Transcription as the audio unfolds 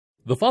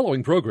The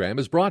following program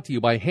is brought to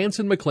you by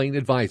Hanson McLean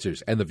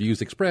Advisors, and the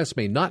views expressed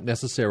may not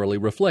necessarily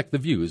reflect the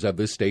views of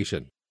this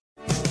station.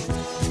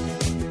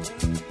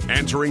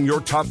 Answering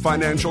your top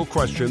financial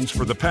questions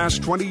for the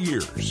past 20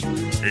 years,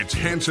 it's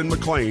Hanson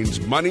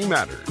McLean's Money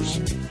Matters.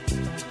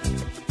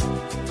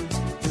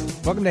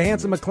 Welcome to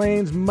Hanson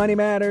McLean's Money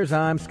Matters.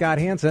 I'm Scott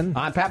Hanson.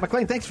 I'm Pat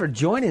McLean. Thanks for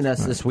joining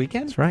us this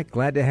weekend. That's right.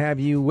 Glad to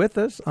have you with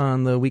us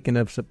on the weekend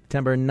of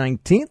September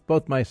 19th.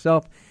 Both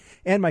myself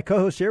and my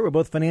co-host here, we're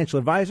both financial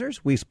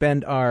advisors. We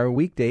spend our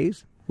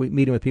weekdays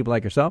meeting with people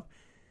like yourself,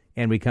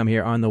 and we come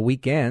here on the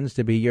weekends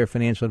to be your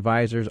financial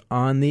advisors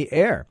on the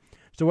air.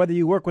 So whether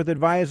you work with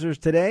advisors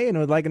today and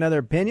would like another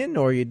opinion,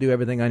 or you do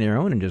everything on your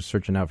own and just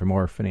searching out for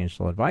more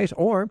financial advice,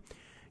 or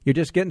you're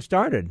just getting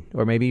started,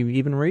 or maybe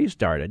even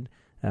restarted,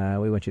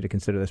 we want you to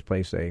consider this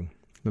place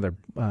another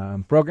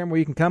program where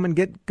you can come and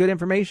get good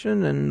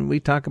information, and we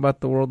talk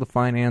about the world of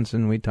finance,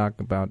 and we talk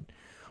about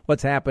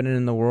what's happening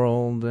in the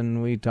world,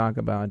 and we talk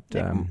about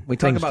we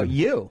talk about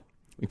you.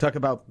 We talk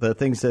about the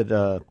things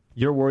that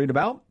you're worried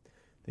about,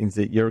 things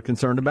that you're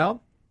concerned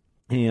about,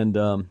 and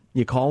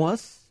you call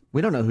us.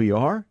 We don't know who you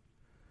are.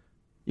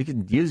 You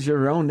can use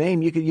your own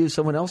name. You could use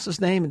someone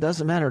else's name. It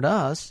doesn't matter to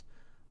us.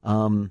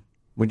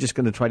 We're just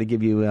going to try to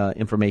give you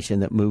information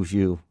that moves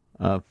you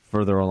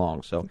further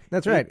along. So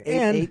that's right.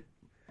 I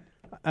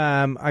got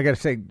to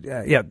say,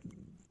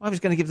 I was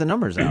going to give the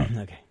numbers out.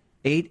 Okay.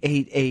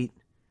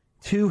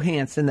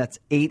 888-2-HANSON. That's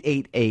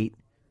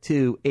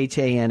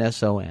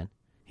 888-2-HANSON.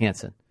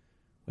 Hanson,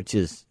 which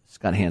is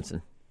Scott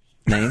Hanson.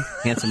 Name,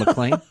 Hanson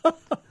McLean.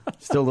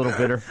 Still a little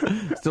bitter.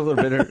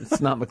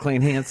 It's not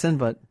McLean Hanson,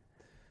 but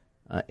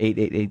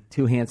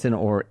 888-2-HANSON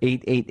or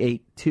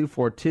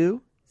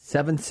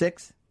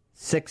 888-242-7666.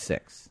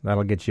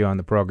 That'll get you on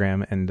the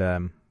program, and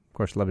of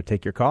course, love to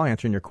take your call,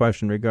 answering your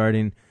question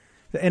regarding.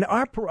 And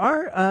our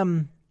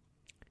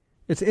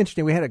it's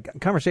interesting. We had a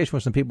conversation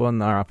with some people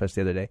in our office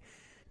the other day,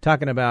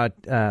 talking about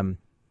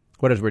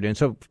what it is we're doing.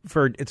 So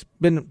it's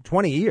been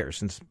 20 years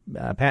since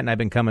Pat and I have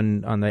been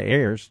coming on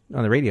the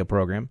radio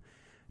program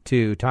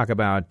to talk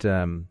about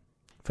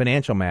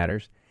financial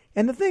matters.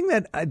 And the thing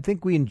that I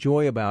think we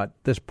enjoy about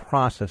this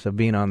process of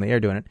being on the air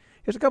doing it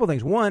is a couple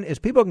things. One is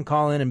people can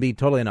call in and be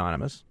totally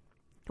anonymous.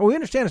 Well, we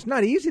understand it's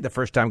not easy the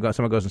first time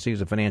someone goes and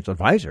sees a financial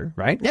advisor,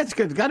 right? Yeah, it's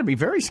got to be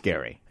very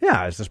scary.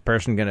 Yeah, is this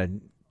person going to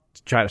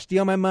try to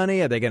steal my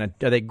money? Are they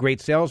a great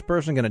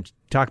salesperson going to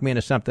talk me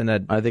into something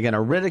that... Are they going to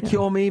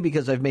ridicule me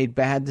because I've made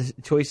bad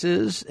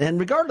choices? And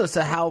regardless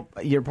of how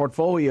your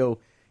portfolio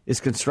is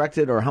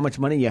constructed or how much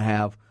money you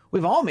have,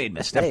 we've all made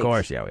mistakes. Of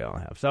course, yeah, we all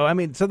have. So,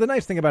 so the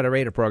nice thing about a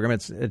radio program,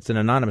 it's an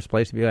anonymous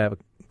place if you have a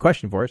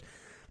question for us.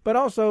 But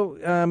also,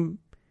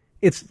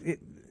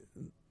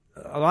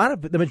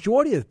 the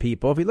majority of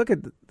people, if you look at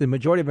the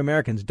majority of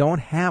Americans, don't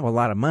have a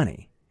lot of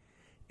money.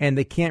 And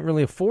they can't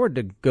really afford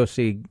to go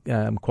see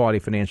quality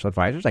financial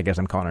advisors. I guess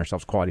I'm calling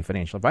ourselves quality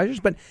financial advisors.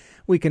 But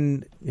we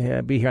can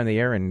be here on the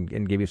air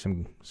and give you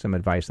some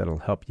advice that'll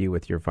help you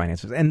with your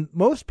finances. And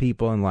most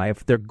people in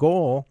life, their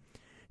goal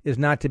is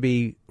not to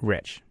be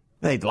rich.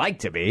 They'd like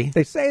to be.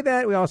 They say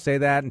that. We all say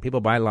that. And people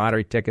buy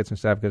lottery tickets and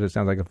stuff because it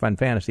sounds like a fun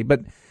fantasy.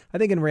 But I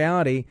think in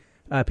reality,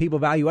 people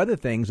value other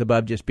things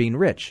above just being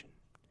rich.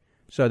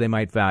 So they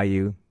might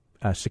value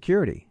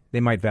security.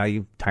 They might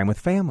value time with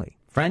family.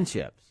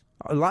 Friendships.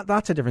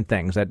 Lots of different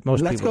things that most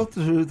people... Let's go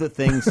through the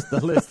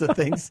list of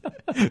things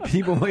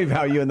people may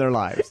value in their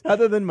lives.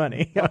 Other than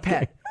money. A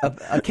pet.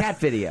 A cat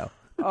video.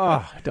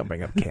 Oh, don't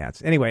bring up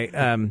cats. Anyway.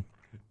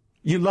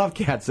 You love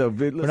cats, so...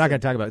 We're not going to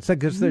talk about it.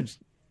 Because there's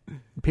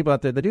people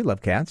out there that do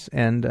love cats,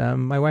 and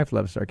my wife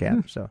loves our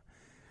cat, so...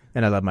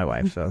 And I love my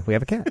wife, so we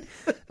have a cat.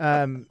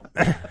 And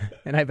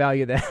I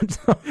value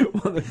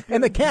that.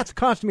 And the cat's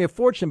costing me a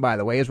fortune, by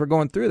the way, as we're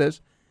going through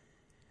this.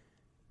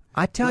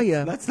 I tell you...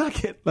 Let's not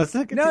get...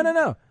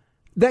 No.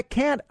 That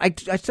cat, I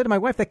said to my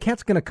wife, that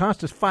cat's going to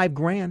cost us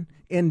 $5,000.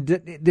 And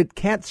the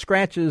cat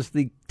scratches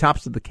the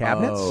tops of the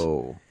cabinets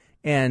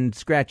and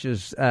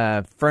scratches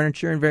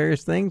furniture and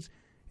various things.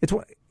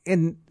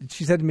 And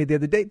she said to me the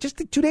other day, just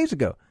 2 days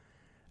ago,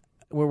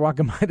 we're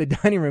walking by the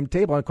dining room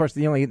table. And, of course,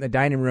 they only eat in the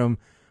dining room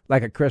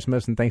like at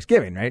Christmas and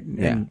Thanksgiving, right?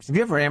 Yeah. And, have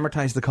you ever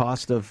amortized the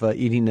cost of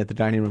eating at the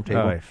dining room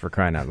table? Oh, for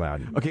crying out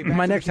loud. Okay,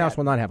 my next house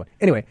will not have one.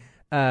 Anyway,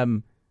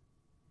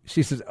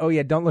 she says, oh,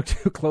 yeah, don't look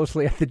too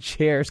closely at the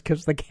chairs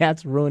because the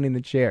cat's ruining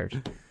the chairs.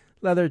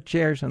 Leather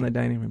chairs on the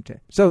dining room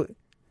table. So,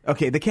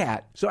 okay, the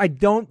cat. So I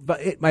don't,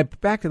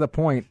 back to the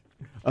point.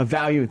 Of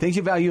value, things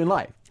you value in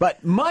life.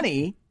 But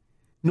money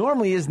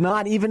normally is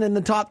not even in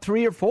the top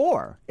 3 or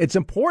 4. It's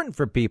important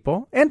for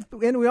people, and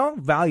we all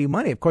value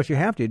money. Of course, you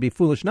have to. It'd be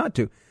foolish not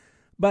to.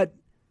 But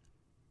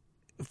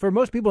for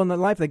most people in their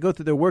life, they go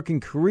through their working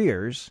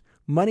careers,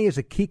 money is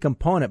a key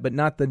component, but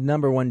not the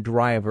number one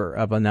driver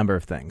of a number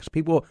of things.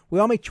 We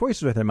all make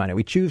choices with our money.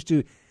 We choose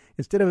to,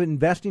 instead of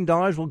investing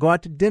dollars, we'll go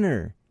out to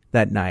dinner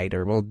that night,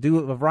 or we'll do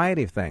a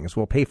variety of things.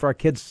 We'll pay for our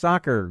kids'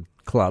 soccer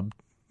club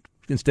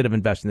instead of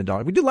investing the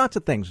dollar. We do lots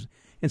of things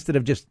instead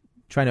of just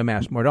trying to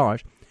amass more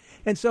dollars.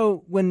 And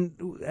so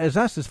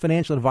as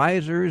financial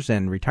advisors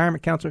and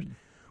retirement counselors,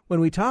 when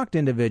we talk to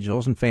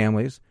individuals and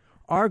families,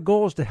 our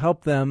goal is to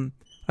help them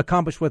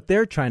accomplish what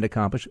they're trying to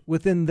accomplish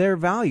within their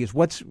values.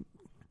 What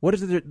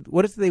is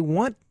it they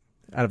want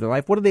out of their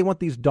life? What do they want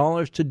these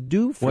dollars to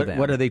do for them?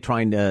 What are they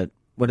trying to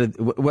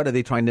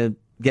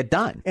get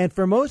done? And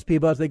for most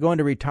people, as they go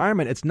into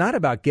retirement, it's not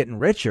about getting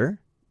richer.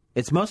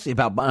 It's mostly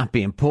about not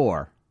being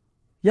poor.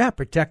 Yeah,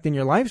 protecting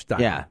your lifestyle.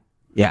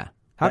 Yeah.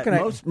 How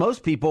can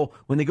most people,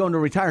 when they go into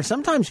retire,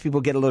 sometimes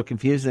people get a little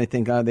confused and they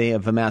think, they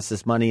have amassed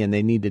this money and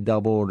they need to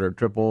double it or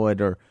triple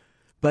it.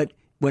 But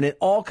when it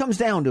all comes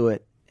down to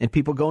it and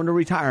people go into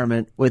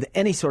retirement with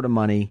any sort of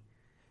money,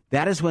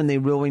 that is when they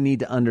really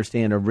need to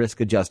understand a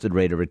risk-adjusted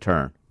rate of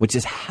return, which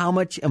is how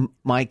much of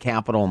my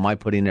capital am I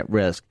putting at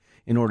risk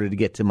in order to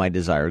get to my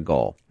desired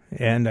goal.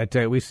 And I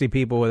tell you, we see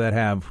people that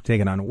have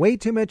taken on way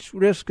too much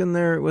risk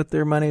with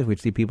their money. We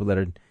see people that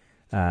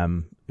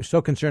are so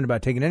concerned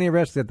about taking any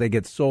risk that they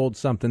get sold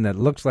something that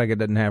looks like it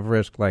doesn't have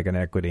risk, like an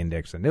equity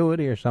index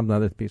annuity or some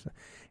other piece.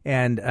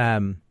 And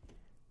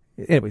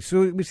anyway,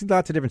 so we see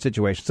lots of different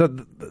situations. So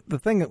the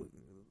thing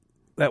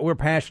that we're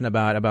passionate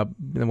about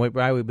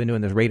why we've been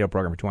doing this radio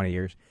program for 20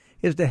 years,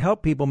 is to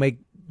help people make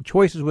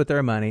choices with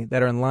their money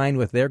that are in line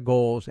with their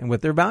goals and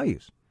with their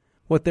values,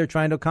 what they're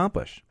trying to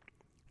accomplish.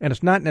 And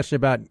it's not necessarily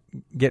about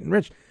getting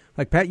rich.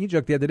 Like, Pat, you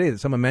joked the other day that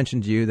someone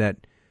mentioned to you that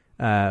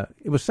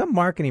it was some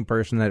marketing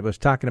person that was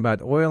talking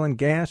about oil and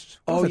gas.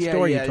 What was that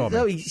story you told me?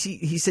 No,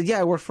 he said,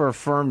 I work for a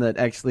firm that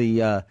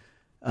actually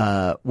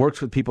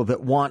works with people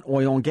that want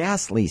oil and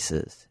gas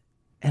leases.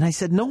 And I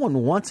said, no one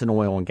wants an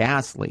oil and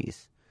gas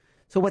lease.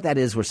 So what that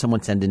is, where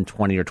someone sends in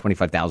 $20,000 or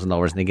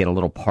 $25,000 and they get a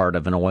little part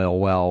of an oil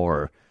well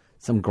or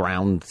some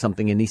ground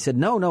something. And he said,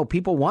 no,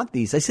 people want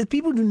these. I said,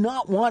 people do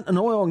not want an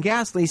oil and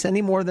gas lease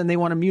any more than they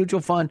want a mutual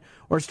fund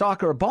or a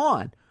stock or a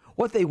bond.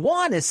 What they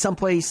want is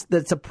someplace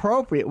that's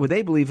appropriate, what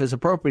they believe is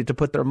appropriate to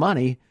put their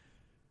money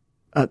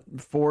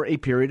for a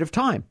period of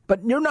time.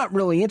 But you're not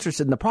really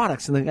interested in the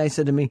products. And the guy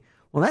said to me,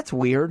 well, that's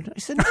weird. I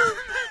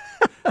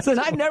said,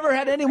 I've never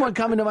had anyone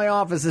come into my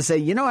office and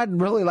say, I'd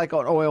really like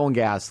an oil and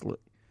gas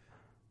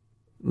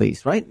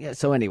lease, right? Yeah,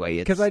 so anyway,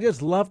 because I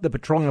just love the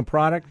petroleum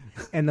product,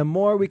 and the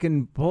more we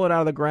can pull it out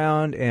of the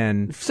ground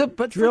and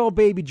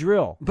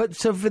drill. But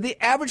so for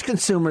the average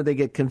consumer, they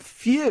get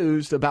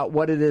confused about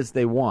what it is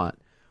they want.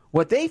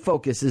 What they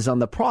focus is on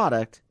the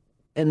product,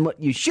 and what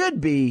you should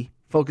be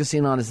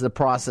focusing on is the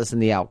process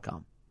and the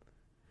outcome.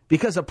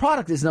 Because a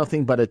product is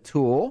nothing but a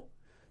tool.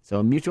 So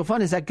a mutual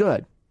fund, is that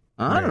good?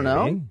 I don't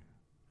know.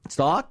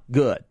 Stock,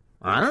 good.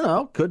 I don't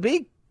know. Could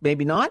be,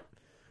 maybe not.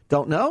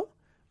 Don't know.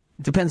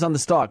 Depends on the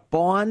stock.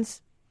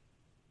 Bonds,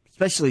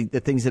 especially the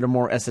things that are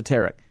more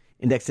esoteric.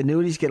 Index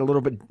annuities get a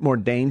little bit more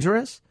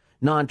dangerous.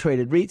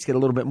 Non-traded REITs get a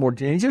little bit more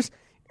dangerous.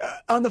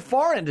 On the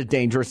far end of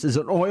dangerous is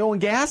an oil and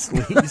gas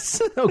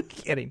lease. No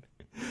kidding.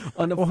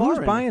 On the who's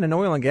buying an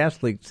oil and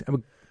gas lease?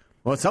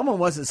 Well, someone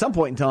was at some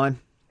point in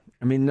time.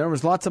 I mean, there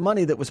was lots of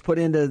money that was put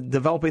into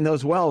developing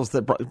those wells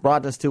that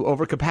brought us to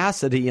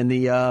overcapacity in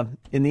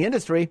the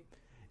industry.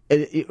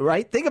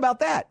 Right? Think about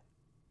that.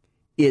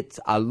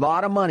 It's a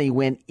lot of money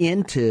went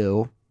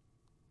into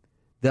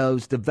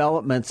those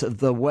developments of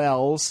the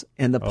wells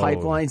and the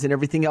pipelines and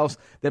everything else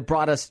that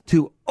brought us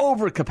to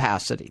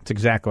overcapacity. That's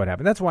exactly what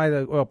happened. That's why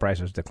the oil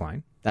prices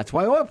decline. That's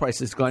why oil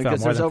prices decline,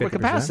 because there's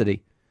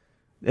overcapacity.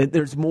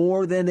 There's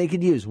more than they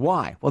could use.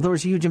 Why? Well, there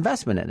was a huge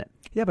investment in it.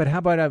 Yeah, but how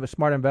about a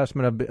smart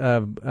investment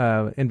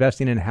of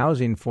investing in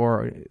housing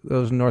for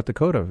those in North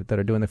Dakota that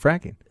are doing the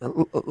fracking?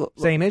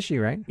 Same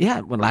issue, right? Yeah,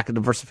 with lack of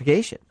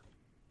diversification.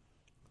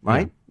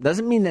 Right? Yeah.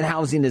 Doesn't mean that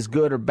housing is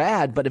good or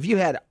bad, but if you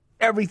had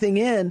everything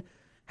in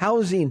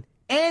housing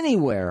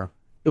anywhere,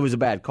 it was a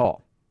bad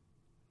call.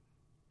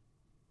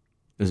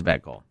 It was a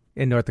bad call.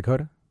 In North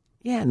Dakota?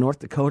 Yeah, North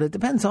Dakota. It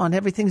depends on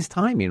everything's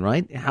timing,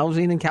 right?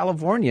 Housing in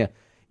California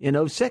in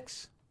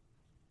 2006.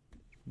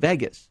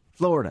 Vegas,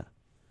 Florida,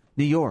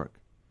 New York,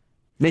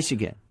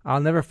 Michigan.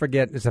 I'll never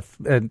forget, it's a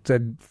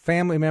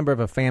family member of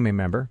a family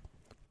member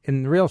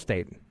in real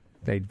estate.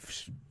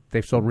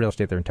 They've sold real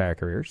estate their entire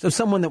careers. So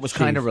someone that was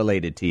kind of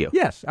related to you.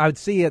 Yes. I would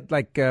see it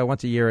like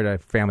once a year at a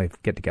family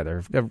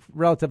get-together, a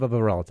relative of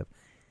a relative.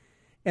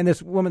 And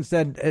this woman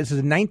said, this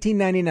is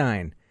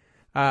 1999.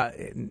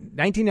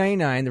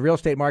 1999, the real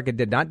estate market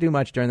did not do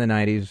much during the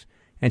 90s.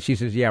 And she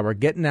says, we're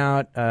getting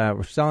out.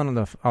 We're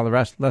selling all the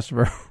rest of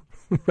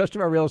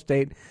our real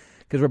estate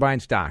because we're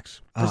buying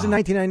stocks. This is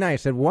 1999. I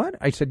said, what?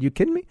 I said, you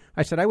kidding me?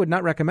 I said, I would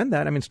not recommend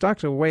that. I mean,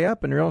 stocks are way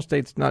up and real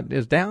estate's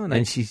is down.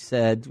 And she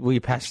said, will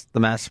you pass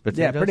the mashed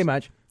potatoes? Yeah, pretty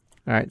much.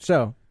 All right.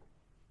 So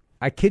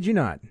I kid you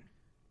not.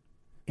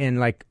 In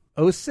like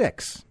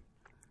 2006,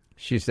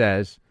 she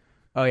says,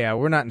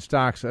 we're not in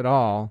stocks at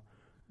all.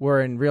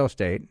 We're in real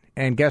estate.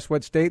 And guess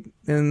what state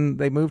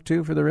they moved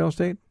to for the real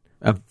estate?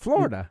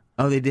 Florida.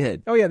 Oh, they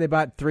did? Oh, yeah. They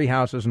bought 3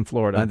 houses in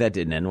Florida. That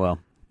didn't end well.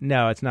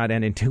 No, it's not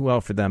ending too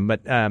well for them.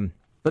 But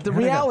the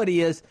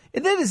reality is,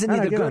 that isn't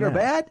either good or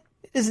bad.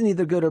 It isn't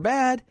either good or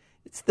bad.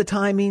 It's the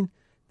timing,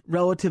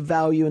 relative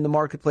value in the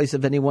marketplace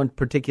of any one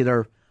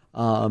particular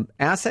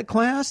asset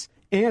class,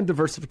 and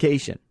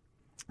diversification.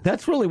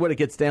 That's really what it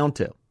gets down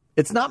to.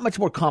 It's not much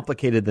more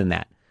complicated than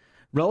that.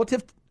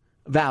 Relative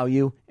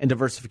value and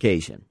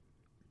diversification.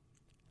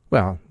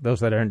 Well,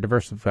 those that aren't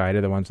diversified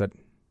are the ones that,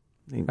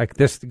 like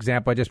this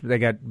example, they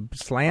got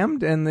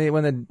slammed when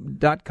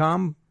the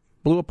 .com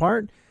blew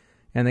apart,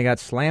 and they got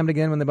slammed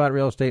again when they bought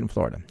real estate in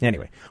Florida.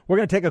 Anyway, we're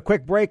going to take a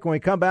quick break. When we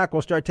come back,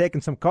 we'll start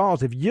taking some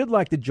calls. If you'd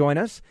like to join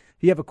us,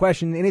 if you have a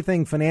question,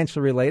 anything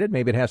financial related,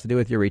 maybe it has to do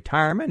with your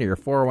retirement or your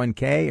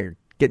 401k or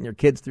getting your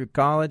kids through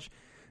college,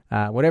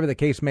 whatever the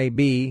case may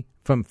be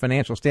from a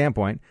financial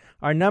standpoint,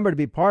 our number to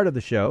be part of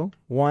the show,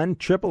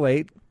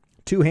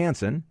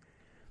 1-888-2-HANSON.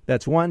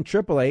 That's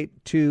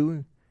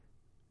 1-888-2-HANSON.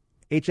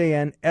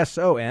 That's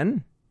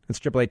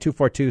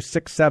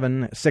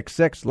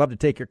 888-242-6766. Love to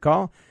take your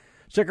call.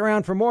 Stick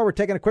around for more. We're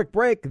taking a quick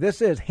break.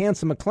 This is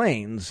Hanson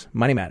McClain's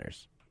Money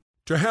Matters.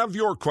 To have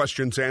your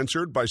questions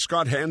answered by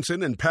Scott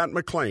Hanson and Pat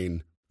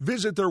McClain,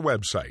 visit their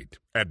website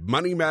at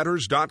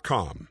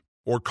moneymatters.com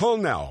or call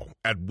now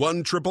at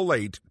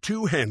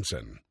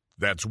 1-888-2-HANSON.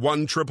 That's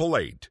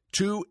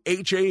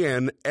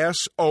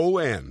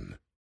 1-888-2-HANSON.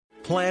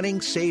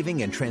 Planning,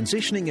 saving, and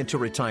transitioning into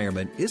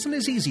retirement isn't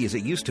as easy as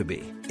it used to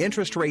be.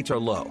 Interest rates are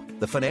low,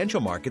 the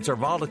financial markets are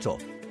volatile,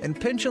 and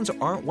pensions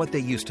aren't what they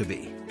used to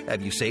be.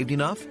 Have you saved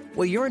enough?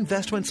 Will your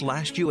investments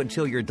last you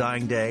until your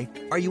dying day?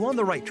 Are you on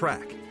the right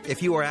track?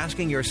 If you are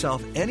asking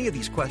yourself any of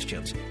these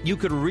questions, you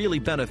could really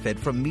benefit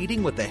from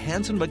meeting with the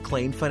Hanson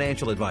McClain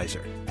Financial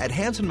Advisor. At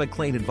Hanson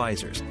McClain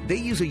Advisors, they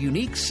use a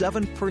unique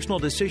 7 personal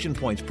decision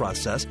points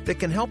process that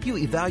can help you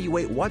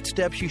evaluate what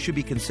steps you should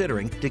be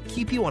considering to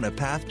keep you on a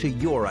path to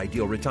your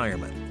ideal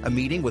retirement. A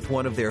meeting with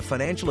one of their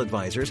financial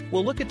advisors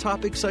will look at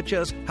topics such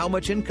as how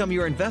much income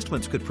your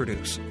investments could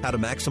produce, how to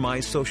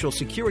maximize Social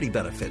Security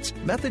benefits,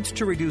 methods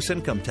to reduce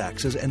income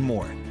taxes, and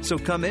more. So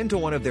come into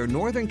one of their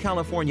Northern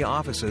California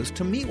offices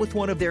to meet with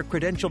one of their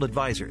credentialed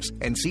advisors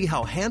and see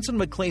how Hanson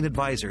McClain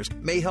Advisors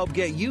may help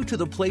get you to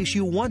the place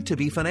you want to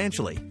be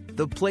financially,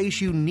 the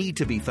place you need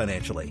to be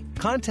financially.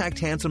 Contact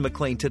Hanson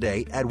McClain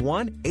today at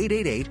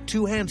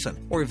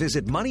 1-888-2-HANSON or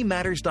visit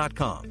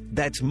moneymatters.com.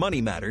 That's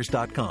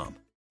moneymatters.com.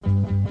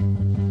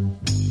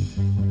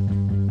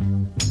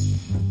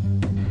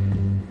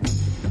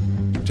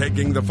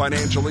 Taking the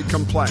financially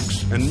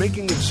complex and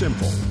making it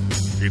simple.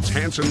 It's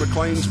Hanson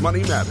McClain's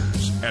Money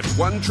Matters at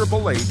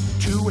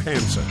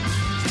 1-888-2-HANSON.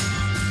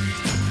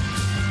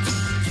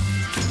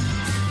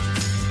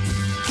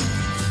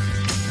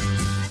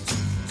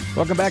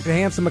 Welcome back to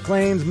Hanson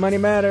McClain's Money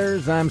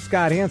Matters. I'm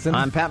Scott Hanson.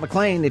 I'm Pat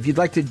McClain. If you'd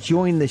like to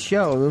join the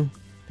show,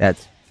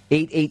 that's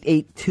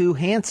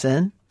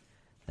 888-2-HANSON.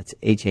 That's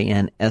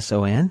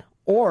HANSON.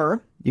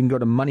 Or you can go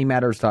to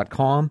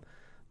moneymatters.com.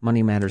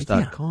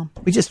 Moneymatters.com.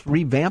 Yeah. We just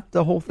revamped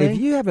the whole thing. If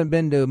you haven't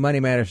been to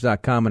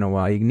moneymatters.com in a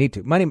while, you need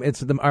to.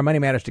 Our Money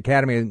Matters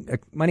Academy.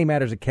 Money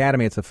Matters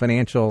Academy. It's a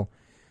financial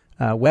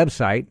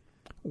website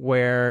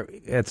where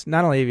it's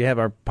not only you have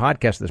our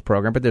podcast of this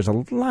program, but there's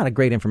a lot of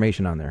great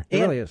information on there. It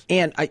really is.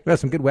 And we have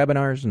some good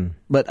webinars.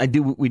 But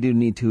we do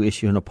need to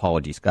issue an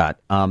apology, Scott.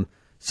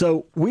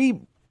 So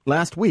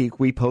last week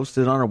we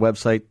posted on our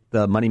website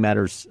the Money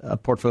Matters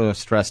portfolio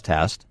stress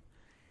test,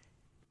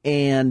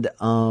 and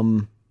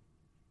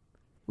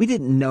we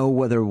didn't know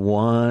whether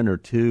 1 or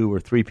 2 or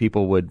 3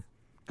 people would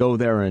go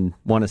there and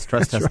want to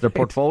stress test their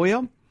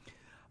portfolio.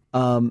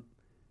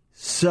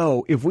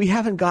 So if we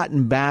haven't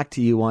gotten back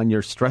to you on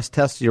your stress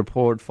test of your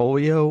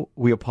portfolio,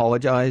 we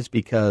apologize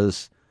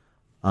because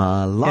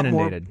a lot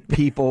more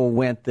people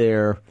went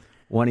there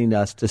wanting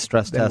us to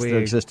stress test their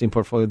existing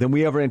portfolio than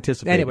we ever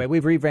anticipated. Anyway,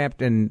 we've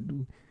revamped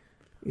and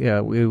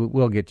we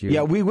will get you.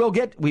 Yeah, we will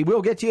get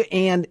you,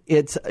 and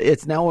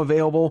it's now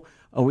available.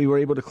 We were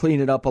able to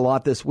clean it up a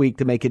lot this week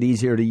to make it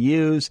easier to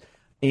use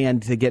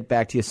and to get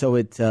back to you. So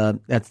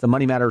that's the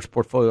Money Matters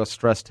portfolio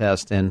stress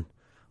test. And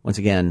once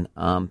again,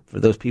 for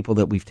those people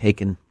that we've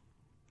taken,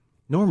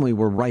 normally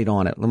we're right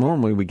on it.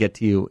 Normally we get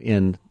to you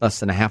in less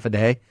than a half a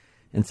day.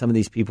 And some of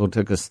these people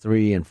took us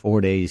 3 and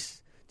 4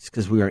 days just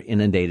because we were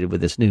inundated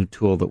with this new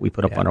tool that we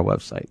put up on our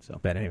website. So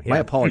but anyway, my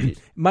apologies.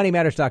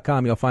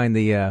 Moneymatters.com, you'll find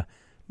the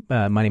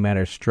Money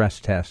Matters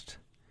stress test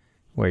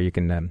where you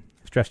can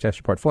stress test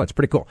your portfolio. It's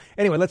pretty cool.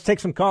 Anyway, let's take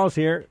some calls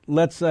here.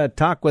 Let's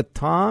talk with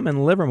Tom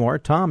in Livermore.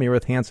 Tom, you're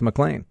with Hanson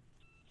McClain.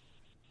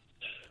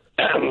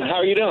 How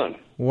are you doing?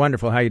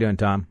 Wonderful. How you doing,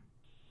 Tom?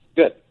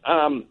 Good.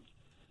 I'm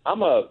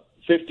a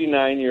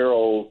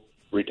 59-year-old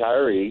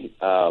retiree.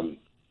 I'm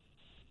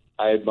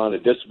on a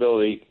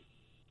disability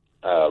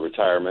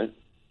retirement,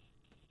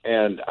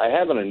 and I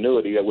have an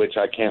annuity which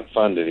I can't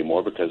fund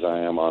anymore because I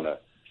am on a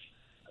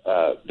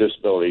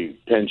disability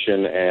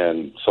pension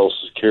and Social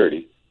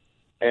Security.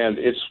 And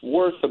it's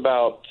worth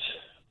about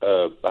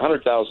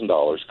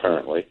 $100,000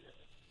 currently.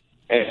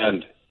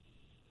 And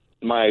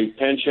my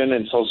pension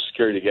and Social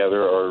Security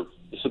together are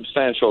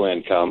substantial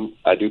income.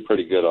 I do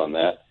pretty good on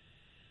that.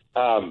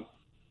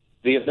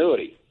 The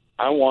annuity,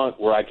 I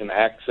want where I can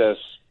access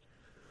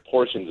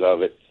portions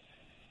of it,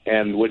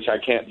 and which I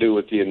can't do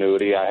with the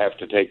annuity. I have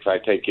to take, if I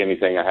take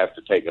anything, I have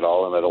to take it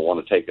all, and I don't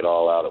want to take it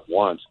all out at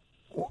once.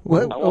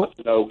 I want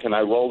to know, can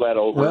I roll that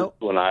over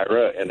to an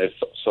IRA? And if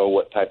so,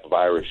 what type of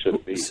IRA should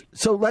it be?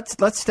 So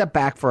let's step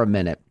back for a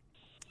minute,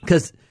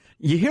 because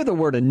you hear the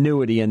word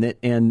annuity and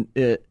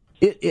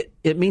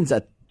it means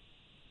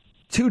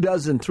 3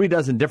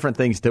 dozen different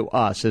things to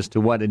us as to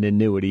what an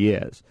annuity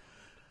is.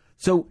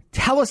 So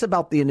tell us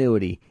about the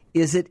annuity.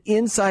 Is it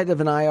inside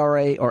of an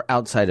IRA or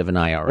outside of an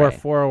IRA? Or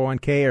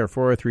 401k or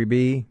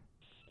 403b?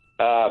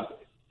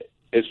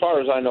 As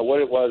far as I know,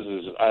 what it was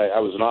is I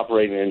was an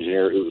operating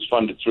engineer. It was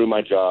funded through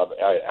my job.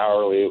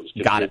 Hourly, it was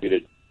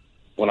contributed.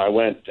 When I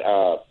went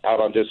out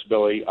on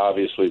disability,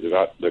 obviously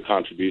the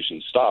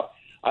contribution stopped.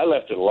 I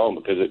left it alone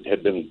because it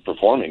had been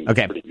performing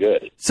pretty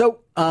good. So,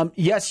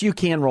 yes, you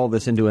can roll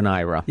this into an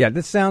IRA. Yeah,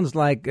 this sounds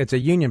like it's a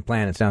union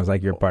plan. It sounds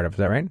like you're part of. Is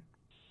that right?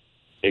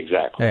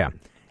 Exactly. Yeah.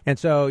 And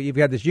so you've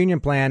got this union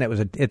plan.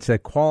 It's a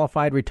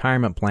qualified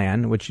retirement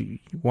plan, which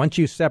once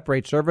you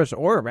separate service,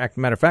 or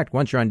matter of fact,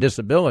 once you're on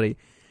disability,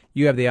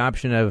 you have the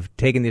option of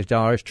taking these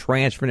dollars,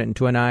 transferring it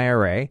into an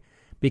IRA.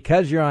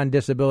 Because you're on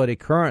disability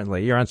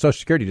currently, you're on Social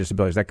Security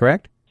disability. Is that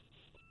correct?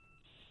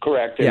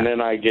 Correct. And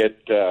then I get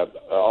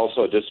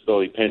also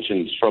disability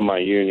pensions from my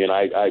union.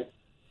 I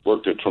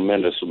worked a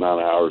tremendous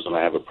amount of hours, and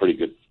I have a pretty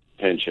good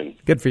pension.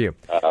 Good for you.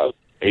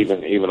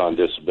 Even on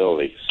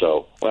disability.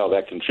 So,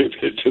 that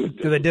contributed to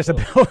the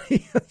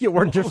disability. You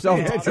worked yourself.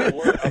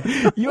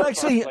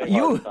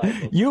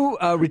 You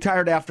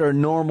retired after a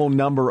normal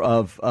number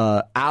of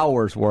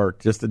hours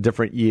worked, just a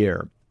different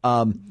year.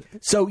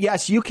 So,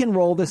 yes, you can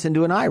roll this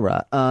into an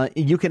IRA.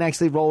 You can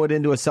actually roll it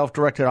into a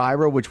self-directed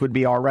IRA, which would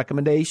be our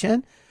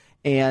recommendation.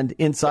 And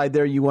inside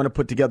there, you want to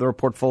put together a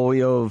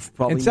portfolio of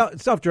probably...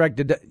 And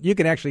self-directed, you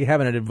can actually have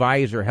an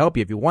advisor help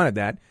you if you wanted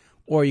that.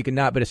 Or you can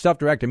not, but a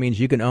self-directed means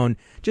you can own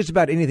just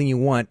about anything you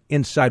want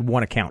inside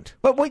one account.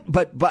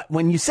 But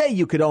when you say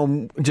you could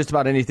own just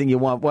about anything you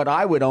want, what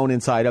I would own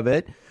inside of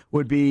it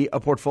would be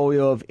a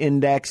portfolio of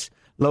index,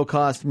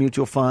 low-cost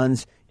mutual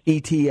funds,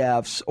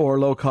 ETFs, or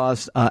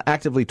low-cost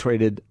actively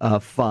traded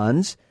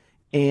funds.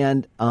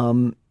 And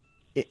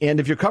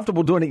if you're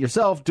comfortable doing it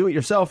yourself, do it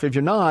yourself. If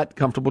you're not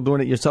comfortable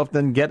doing it yourself,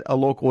 then get a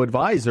local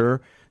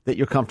advisor that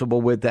you're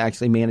comfortable with to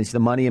actually manage the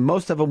money. And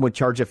most of them would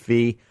charge a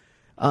fee.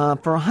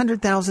 For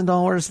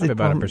 $100,000, maybe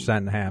about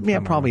 1.5%. Yeah,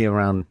 probably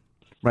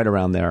right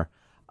around there.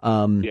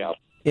 And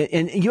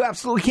you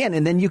absolutely can.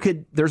 And then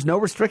there's no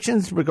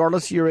restrictions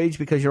regardless of your age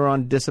because you're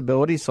on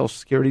disability, Social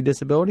Security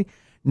disability.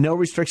 No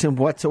restriction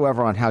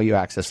whatsoever on how you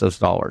access those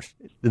dollars.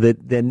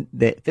 Then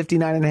the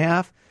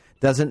 59.5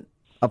 doesn't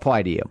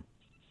apply to you.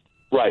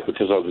 Right,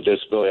 because of the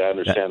disability. I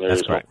understand there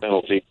is no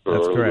penalty for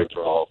early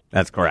withdrawal.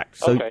 That's correct.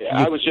 So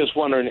I was just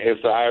wondering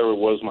if the IRA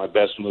was my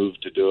best move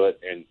to do it,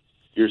 and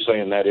you're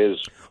saying that is...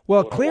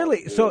 Well,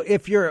 clearly, so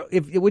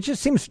which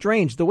just seems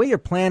strange, the way your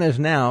plan is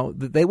now,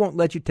 they won't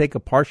let you take a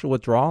partial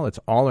withdrawal. It's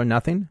all or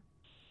nothing?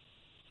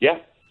 Yeah,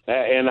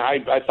 and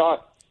I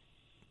thought,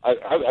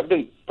 I've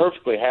been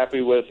perfectly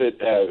happy with it.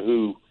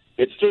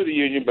 It's through the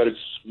union, but it's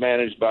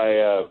managed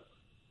by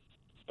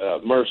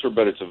Mercer,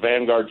 but it's a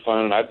Vanguard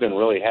fund, and I've been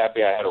really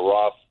happy. I had a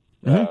Roth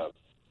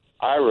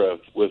IRA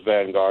with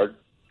Vanguard,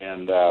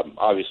 and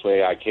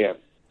obviously I can't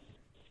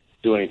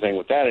do anything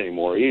with that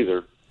anymore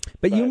either.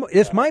 But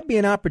this might be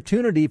an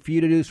opportunity for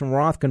you to do some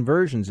Roth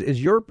conversions.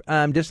 Is your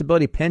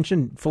disability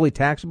pension fully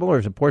taxable, or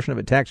is a portion of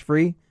it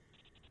tax-free?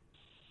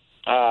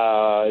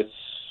 It's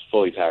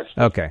fully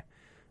taxable. Okay.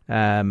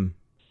 And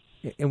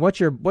what's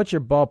your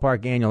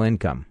ballpark annual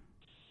income?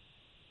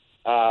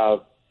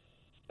 About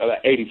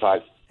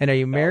 85. And are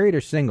you married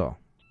or single?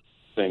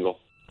 Single.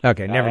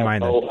 Okay, never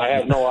mind. I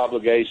have no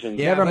obligations.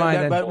 Yeah, never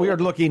mind. But we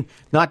weren't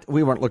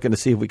looking to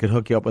see if we could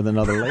hook you up with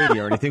another lady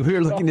or anything. We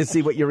were looking to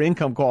see what your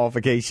income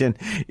qualification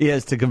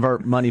is to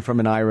convert money from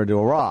an IRA to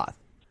a Roth.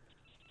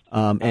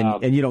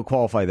 And you don't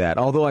qualify that.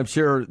 Although I'm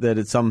sure that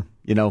it's some,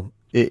 going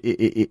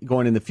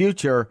in the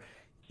future,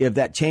 if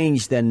that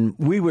changed, then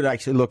we would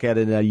actually look at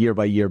it on a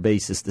year-by-year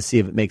basis to see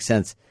if it makes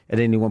sense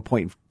at any one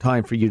point in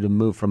time for you to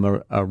move from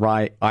a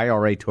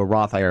IRA to a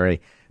Roth IRA.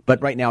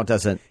 But right now it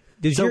doesn't.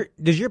 Does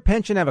your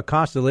pension have a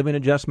cost of living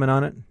adjustment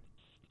on it?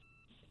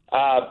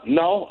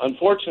 No,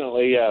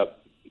 unfortunately,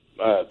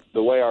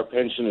 the way our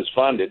pension is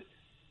funded,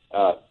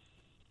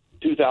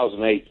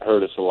 2008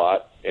 hurt us a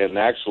lot. And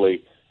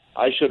actually,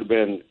 I should have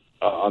been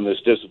on this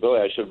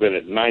disability. I should have been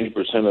at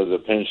 90% of the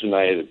pension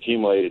I had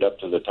accumulated up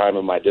to the time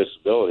of my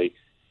disability.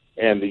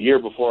 And the year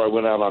before I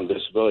went out on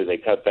disability, they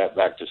cut that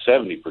back to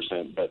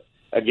 70%. But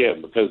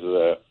again, because of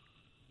the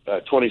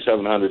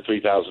 2,700,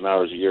 3,000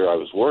 hours a year I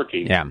was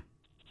working. Yeah.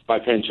 My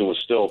pension was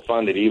still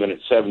funded, even at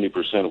 70%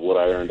 of what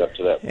I earned up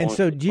to that point.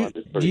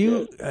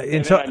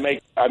 And so,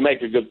 I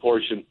make a good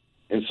portion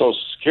in Social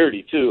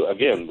Security too.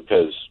 Again,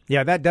 because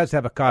that does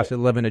have a cost of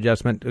living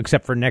adjustment,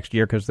 except for next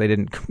year because they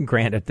didn't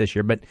grant it this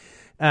year. But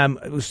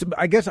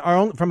I guess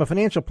from a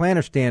financial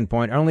planner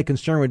standpoint, our only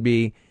concern would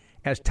be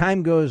as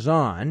time goes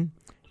on,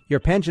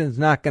 your pension's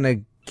not going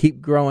to keep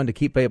growing to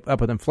keep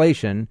up with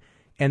inflation,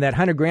 and that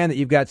 $100,000 that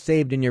you've got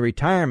saved in your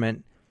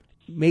retirement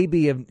may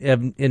be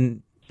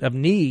of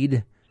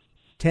need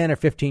 10 or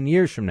 15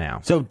 years from now.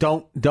 So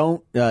don't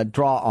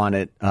draw on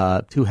it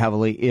too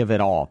heavily, if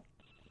at all.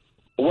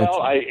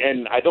 Well,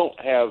 I don't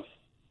have.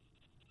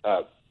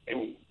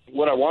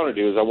 What I want to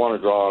do is I want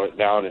to draw it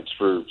down. It's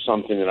for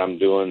something that I'm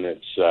doing.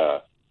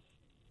 That's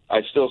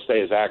I still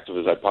stay as active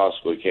as I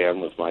possibly can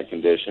with my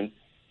condition,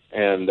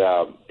 and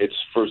it's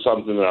for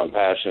something that I'm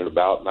passionate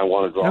about, and I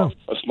want to draw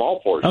a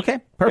small portion. Okay,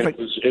 perfect.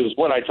 It was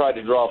when I tried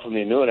to draw from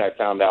the annuity, I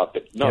found out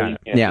that you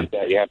can't do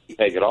that. You have to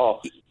take it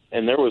all,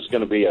 and there was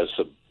going to be a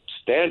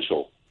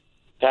substantial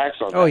tax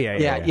on that. Oh,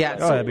 yeah.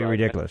 So, that'd be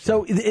ridiculous.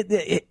 So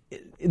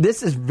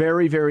this is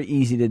very, very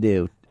easy to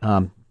do.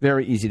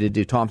 Very easy to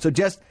do, Tom. So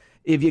just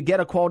if you get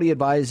a quality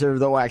advisor,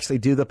 they'll actually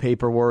do the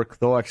paperwork.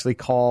 They'll actually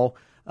call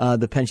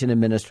the pension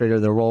administrator.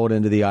 They'll roll it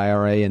into the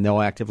IRA, and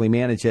they'll actively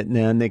manage it. And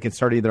then they can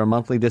start either a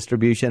monthly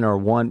distribution or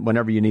one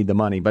whenever you need the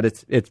money. But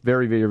it's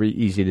very, very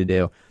easy to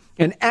do.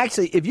 And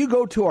actually, if you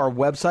go to our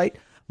website,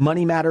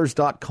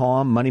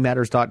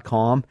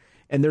 moneymatters.com,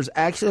 and there's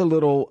actually a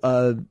little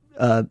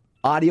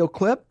audio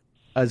clip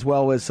as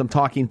well as some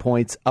talking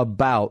points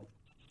about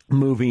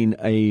moving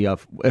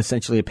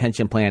essentially a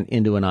pension plan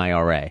into an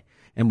IRA.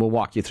 And we'll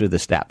walk you through the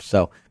steps.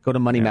 So go to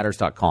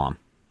moneymatters.com.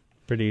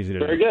 Pretty easy to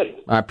do. Very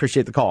good. I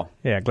appreciate the call.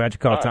 Yeah, glad you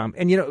called, Tom.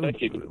 And,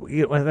 Thank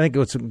you. I think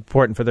what's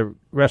important for the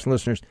rest of the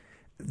listeners,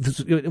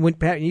 when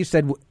Pat, you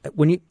said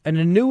an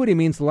annuity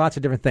means lots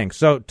of different things.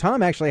 So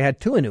Tom actually had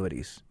two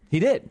annuities. He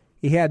did.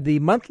 He had the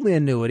monthly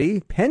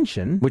annuity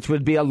pension, Which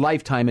would be a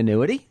lifetime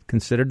annuity.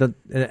 considered an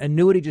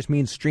annuity just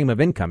means stream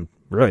of income,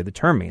 really, the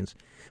term means.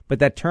 But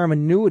that term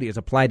annuity is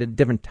applied to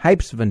different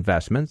types of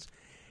investments.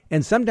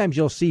 And sometimes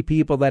you'll see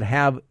people that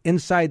have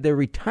inside their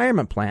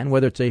retirement plan,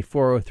 whether it's a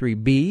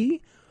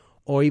 403B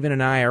or even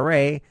an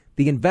IRA,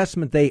 the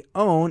investment they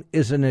own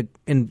is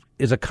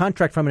a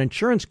contract from an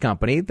insurance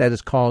company that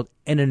is called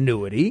an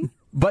annuity.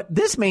 But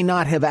this may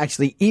not have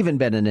actually even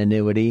been an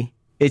annuity.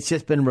 It's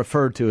just been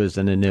referred to as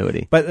an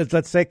annuity. But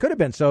let's say it could have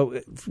been.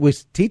 So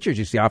with teachers,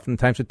 you see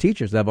oftentimes with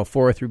teachers, they have a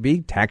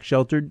 403B,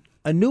 tax-sheltered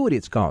annuity,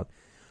 it's called.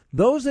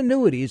 Those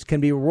annuities can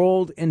be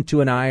rolled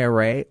into an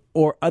IRA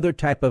or other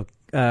type of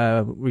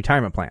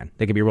retirement plan.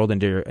 They can be rolled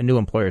into a new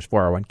employer's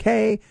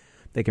 401k.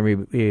 They can be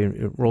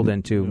rolled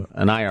into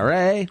An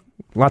IRA.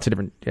 lots of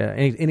different,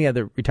 any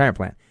other retirement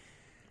plan.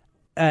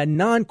 A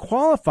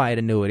non-qualified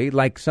annuity,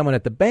 like someone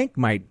at the bank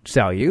might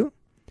sell you,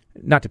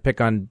 not to pick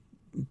on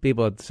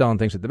people selling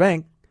things at the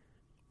bank,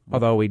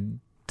 although we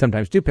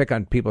sometimes do pick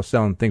on people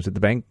selling things at the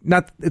bank.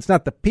 It's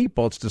not the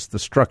people, it's just the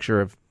structure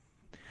of.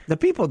 The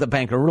people at the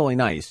bank are really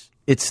nice.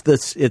 It's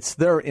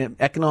their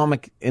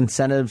economic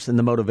incentives and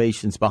the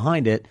motivations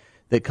behind it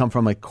that come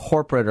from a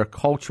corporate or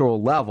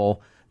cultural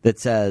level that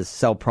says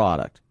sell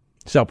product.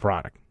 Sell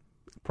product.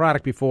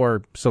 Product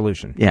before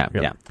solution. Yeah.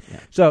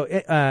 So,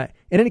 in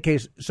any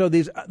case, so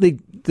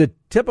the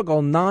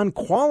typical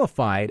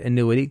non-qualified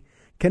annuity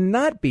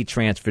cannot be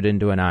transferred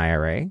into an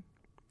IRA,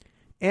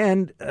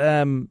 and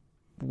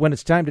when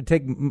it's time to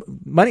take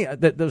money,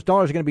 those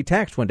dollars are going to be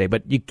taxed one day.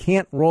 But you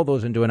can't roll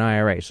those into an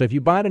IRA. So, if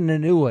you bought an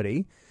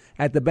annuity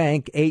at the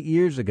bank 8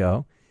 years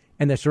ago,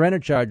 and the surrender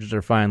charges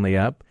are finally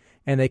up,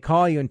 and they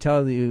call you and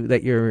tell you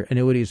that your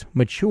annuity's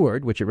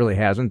matured, which it really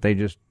hasn't, they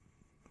just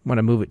want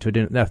to move it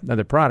to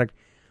another product.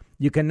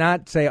 You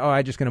cannot say, "Oh,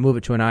 I'm just going to move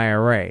it to an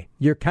IRA."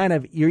 You're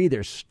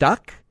either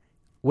stuck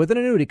with an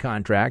annuity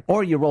contract,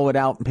 Or you roll it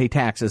out and pay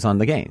taxes on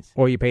the gains.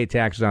 or you pay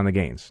taxes on the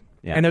gains.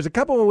 Yeah. And there's a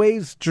couple of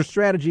ways,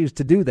 strategies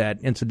to do that,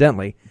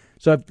 incidentally.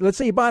 So let's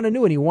say you bought an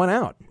annuity, you won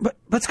out.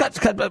 But Scott,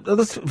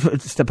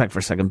 let's step back for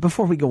a second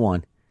before we go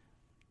on.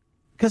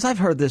 Because I've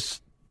heard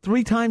this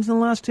 3 times in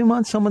the last 2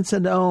 months. Someone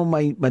said, "Oh,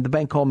 the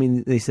bank called me.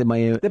 And they said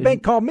The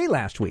bank called me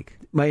last week.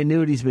 my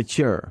annuity's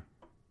mature."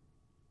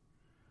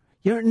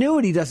 Your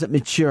annuity doesn't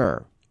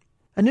mature.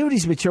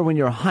 Annuities mature when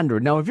you're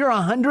 100. Now, if you're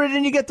 100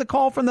 and you get the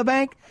call from the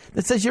bank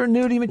that says your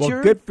annuity matured,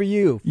 Well, good for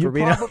you. You're For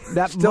being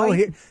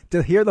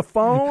to hear the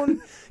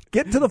phone,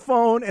 get to the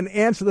phone and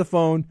answer the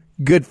phone.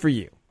 Good for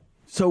you.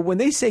 So when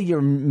they say your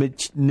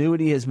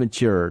annuity has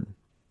matured,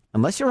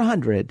 unless you're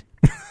 100,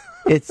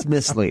 it's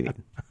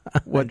misleading.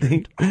 What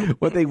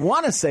they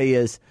want to say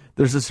is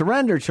there's a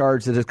surrender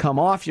charge that has come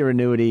off your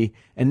annuity,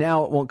 and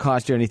now it won't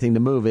cost you anything to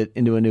move it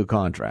into a new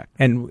contract.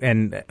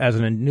 And as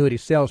an annuity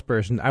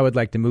salesperson, I would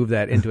like to move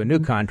that into a new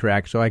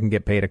contract so I can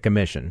get paid a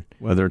commission.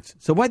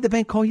 So why'd the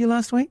bank call you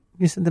last week?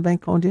 You said the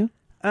bank called you?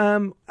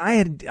 I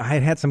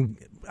had some.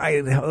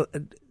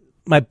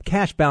 My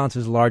cash balance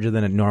is larger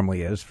than it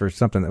normally is for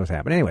something that was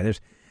happening. Anyway,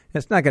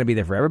 it's not going to be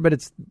there forever, but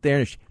it's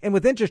there. And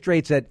with interest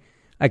rates that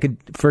I could,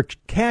 for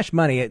cash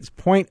money, it's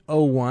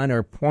 0.01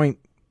 or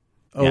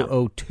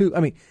 0.002. I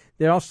mean,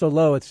 they're all so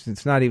low.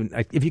 It's not even.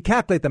 If you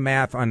calculate the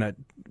math on it,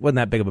 wasn't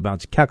that big of a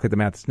balance. You calculate the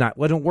math,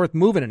 wasn't worth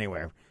moving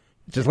anywhere.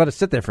 Just let it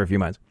sit there for a few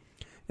months.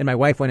 And my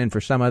wife went in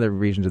for some other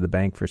reason to the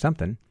bank for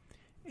something.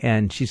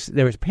 And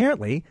there was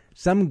apparently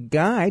some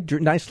guy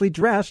nicely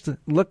dressed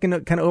looking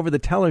kind of over the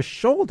teller's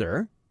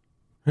shoulder.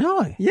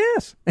 Really?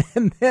 Yes.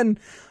 And then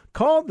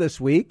called this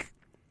week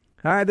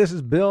Hi, this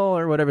is Bill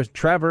or whatever,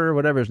 Trevor or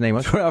whatever his name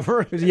was.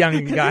 Trevor. He was a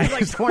young guy. He's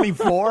like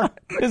 24.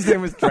 His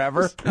name was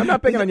Trevor. I'm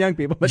not picking on young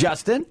people. But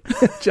Justin.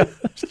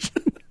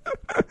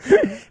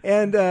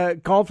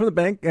 And called from the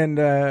bank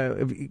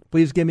and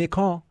please give me a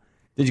call.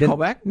 Did you call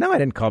back? No, I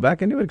didn't call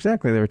back. I knew it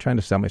exactly. They were trying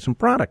to sell me some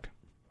product.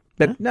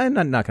 But no, I'm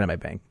not knocking on my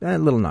bank. A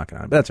little knocking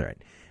on it, but that's all right.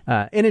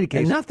 In any case.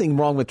 There's nothing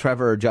wrong with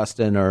Trevor or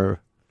Justin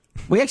or...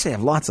 We actually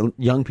have lots of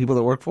young people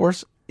that work for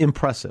us.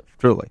 Impressive,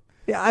 truly.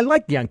 Yeah, I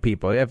like young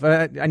people. If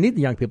I need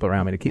the young people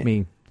around me to keep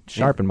me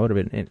sharp and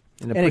motivated.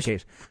 In any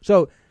case,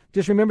 so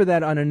just remember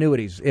that on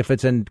annuities, if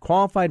it's a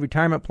qualified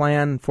retirement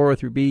plan,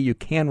 403B, you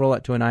can roll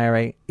it to an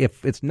IRA.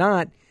 If it's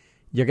not,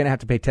 you're going to have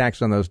to pay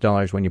tax on those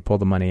dollars when you pull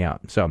the money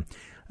out. So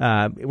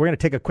we're going to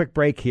take a quick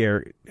break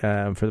here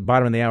for the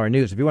bottom of the hour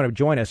news. If you want to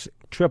join us,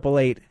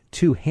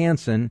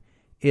 888-2-HANSON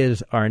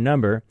is our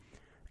number.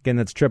 Again,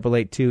 that's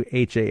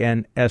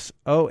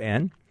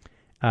 888-2-HANSON.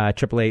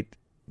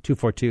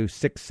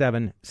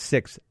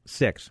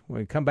 888-242-6766. When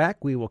we come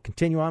back, we will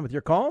continue on with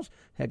your calls.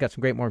 I've got some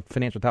great more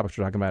financial topics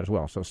we're talking about as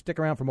well. So stick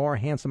around for more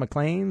Hanson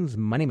McClain's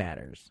Money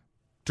Matters.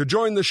 To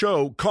join the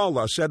show, call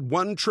us at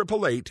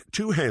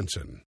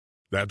 1-888-2-HANSON.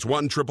 That's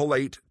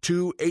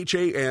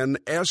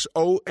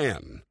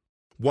 1-888-2-HANSON.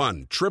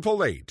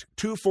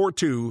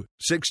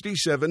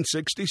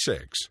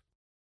 1-888-242-6766.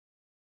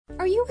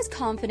 Are you as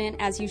confident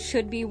as you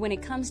should be when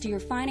it comes to your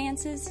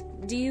finances?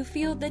 Do you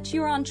feel that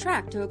you're on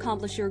track to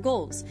accomplish your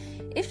goals?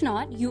 If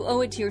not, you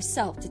owe it to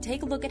yourself to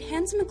take a look at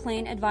Hanson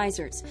McClain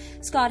Advisors.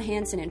 Scott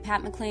Hanson and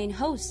Pat McClain,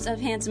 hosts of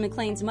Hanson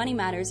McClain's Money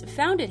Matters,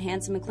 founded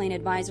Hanson McClain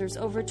Advisors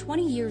over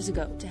 20 years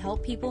ago to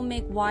help people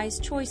make wise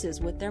choices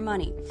with their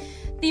money.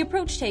 The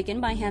approach taken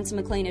by Hanson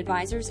McClain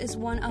Advisors is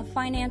one of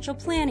financial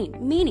planning,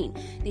 meaning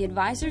the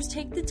advisors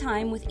take the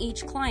time with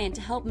each client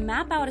to help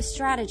map out a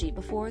strategy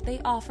before they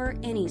offer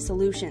any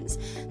solutions.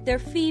 Their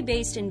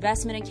fee-based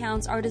investment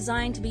accounts are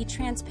designed to be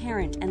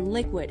transparent and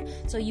liquid,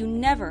 so you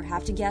never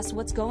have to guess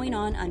what's going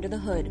on under the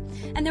hood.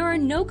 And there are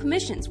no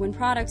commissions when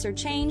products are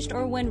changed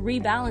or when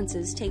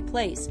rebalances take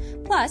place.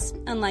 Plus,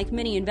 unlike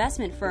many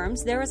investment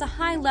firms, there is a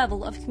high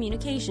level of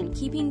communication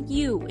keeping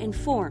you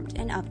informed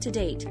and up to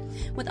date.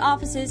 With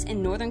offices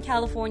in Northern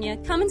California,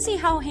 come and see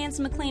how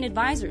Hanson McClain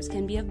Advisors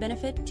can be of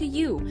benefit to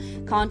you.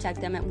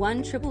 Contact them at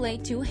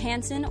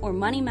 1-888-2-HANSON or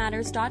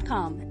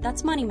moneymatters.com.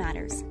 That's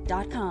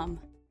moneymatters.com.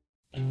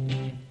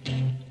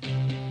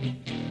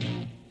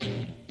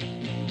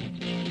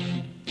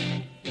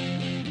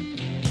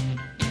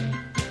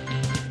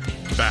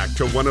 Back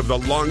to one of the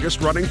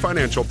longest-running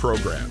financial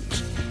programs.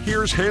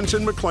 Here's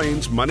Hanson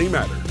McClain's Money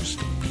Matters.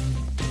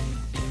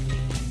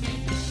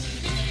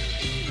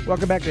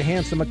 Welcome back to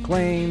Hanson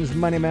McClain's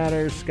Money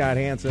Matters. Scott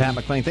Hanson. Pat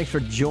McClain, thanks for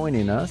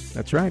joining us.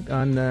 That's right.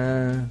 On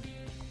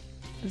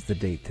what's the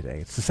date today?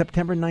 It's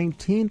September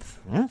 19th.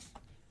 Yes.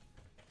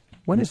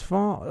 When is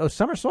fall? Oh,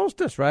 summer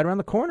solstice right around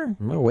the corner.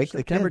 Well, wake the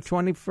September kids.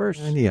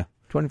 21st. Idea.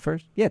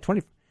 21st? Yeah,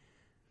 20.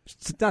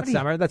 It's not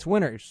summer. That's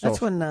winter.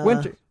 That's when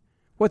winter.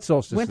 What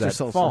solstice winter is that?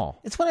 solstice. Fall.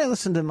 It's when I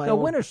listened to my No,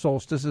 old, winter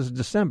solstice is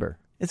December.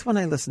 It's when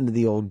I listened to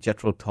the old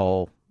Jethro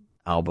Tull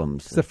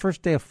albums. It's the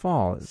first day of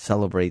fall.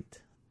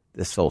 Celebrate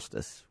the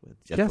solstice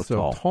with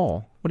Jethro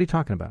Tull. What are you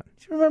talking about?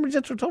 Do you remember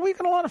Jethro Tull? We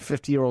got a lot of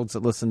 50-year-olds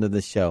that listen to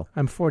this show.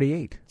 I'm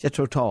 48.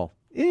 Jethro Tull.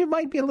 You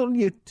might be a little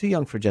too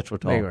young for Jethro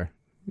Tull. They were.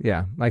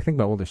 Yeah, I think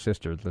my older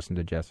sister listened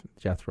to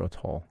Jethro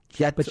Tull.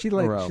 But she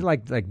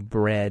liked like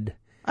bread.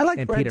 I like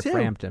and bread Peter too.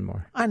 Frampton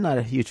more. I'm not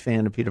a huge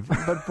fan of Peter,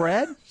 but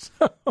bread.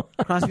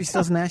 Crosby,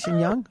 Stills, Nash and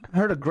Young. I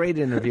heard a great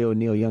interview with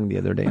Neil Young the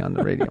other day on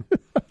the radio.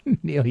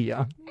 Neil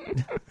Young.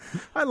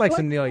 I like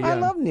some Neil Young. I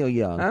love Neil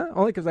Young. Huh?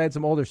 Only because I had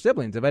some older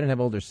siblings. If I didn't have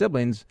older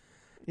siblings,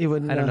 you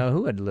wouldn't. I don't know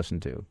who I'd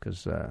listen to.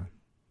 Because the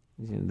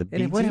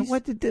Bee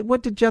Gees?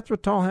 What did Jethro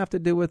Tull have to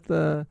do with?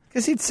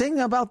 Because he'd sing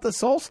about the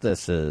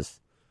solstices.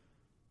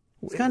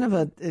 It's kind of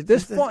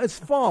fall. It's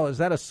fall. Is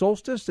that a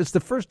solstice? It's the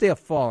first day of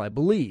fall, I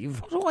believe.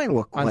 What do I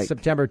look on like?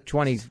 September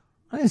 20th.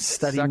 I didn't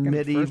study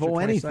medieval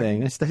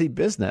anything. I study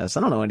business.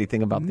 I don't know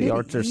anything about the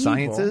arts or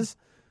sciences.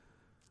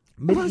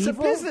 I was a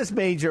business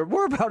major.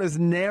 We're about as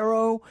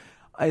narrow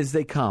as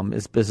they come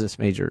as business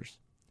majors.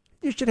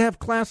 You should have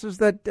classes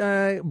that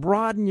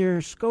broaden your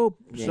scope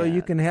so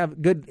you can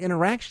have good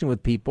interaction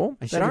with people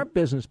that aren't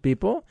business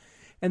people.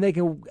 And they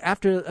can,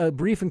 after a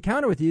brief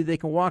encounter with you, they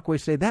can walk away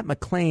and say, that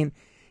McClain,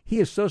 he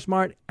is so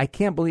smart. I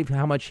can't believe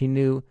how much he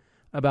knew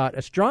about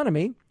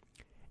astronomy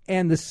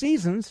and the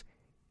seasons.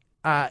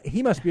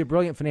 He must be a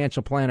brilliant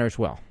financial planner as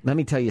well. Let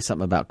me tell you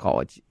something about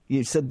college.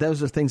 You said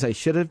those are things I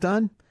should have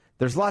done.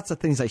 There's lots of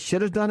things I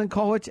should have done in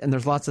college, and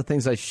there's lots of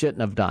things I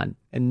shouldn't have done.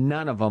 And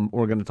none of them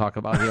we're going to talk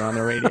about here on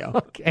the radio.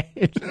 Okay.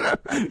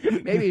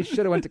 Maybe you should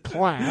have went to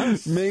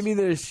class. Maybe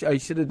I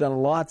should have done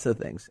lots of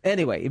things.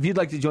 Anyway, if you'd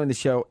like to join the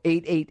show,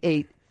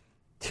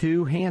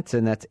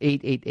 888-2-HANSON. That's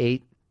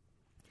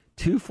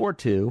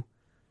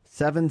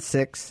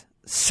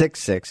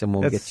 888-242-7666, and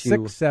we'll get you.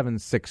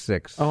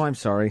 6766. Oh, I'm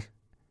sorry.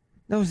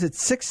 No, is it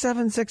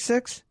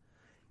 6766?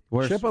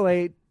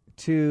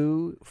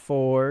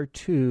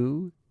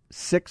 888-242-7666.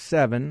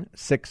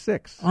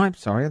 6766. Oh, I'm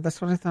sorry. That's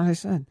what I thought I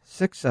said.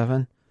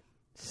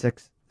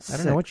 6766. I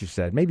don't know what you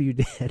said. Maybe you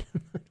did.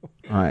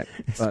 All right.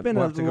 It's been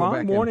a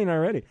long morning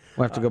already.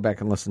 We'll have to go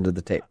back and listen to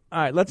the tape.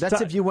 All right,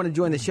 That's if you want to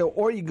join the show,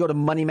 or you go to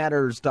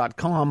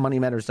moneymatters.com,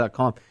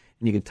 moneymatters.com,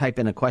 and you can type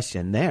in a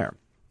question there.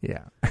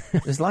 Yeah.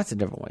 There's lots of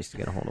different ways to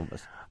get a hold of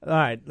us. All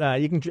right.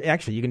 You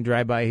can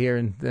drive by here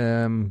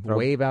and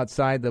wave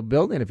outside the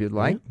building if you'd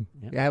like.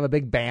 Yeah. You have a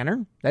big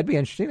banner. That'd be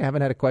interesting. I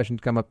haven't had a question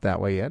come up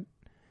that way yet.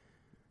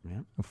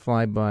 Yeah. A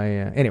fly-by.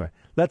 Anyway,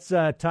 let's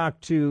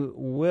talk to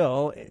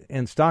Will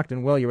in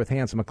Stockton. Will, you're with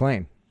Hanson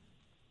McLean.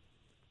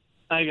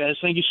 Hi, guys.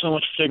 Thank you so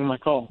much for taking my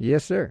call.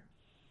 Yes, sir.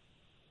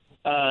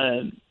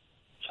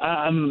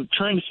 I'm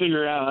trying to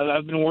figure out.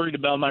 I've been worried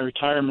about my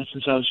retirement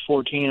since I was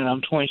 14, and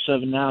I'm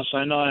 27 now, so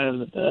I know I have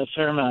a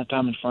fair amount of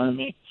time in front of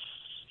me.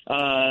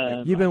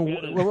 You've been...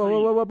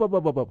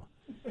 Whoa.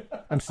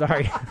 I'm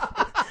sorry.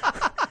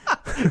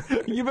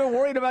 You've been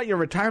worried about your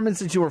retirement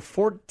since you were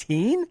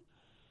 14?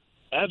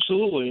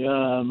 Absolutely.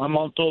 My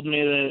mom told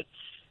me that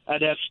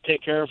I'd have to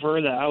take care of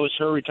her, that I was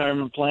her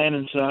retirement plan,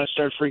 and so I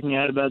started freaking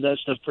out about that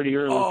stuff pretty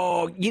early.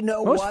 Oh, you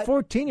know Most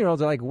what?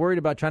 14-year-olds are like worried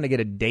about trying to get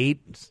a date,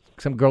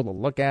 some girl to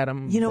look at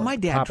them. You know, my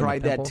dad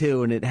tried that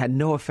too, and it had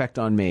no effect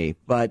on me,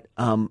 but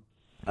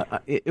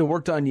it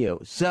worked on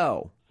you.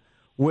 So,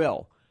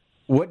 Will,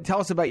 tell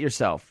us about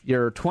yourself.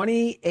 You're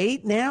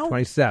 28 now?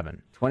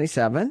 27.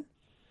 27,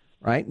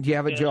 right? Do you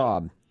have a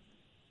job?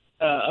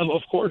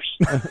 Of course.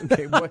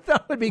 Okay,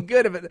 that would be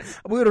good.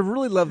 We would have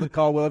really loved the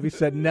call, Will, if you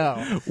said no.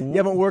 You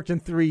haven't worked in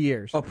 3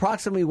 years.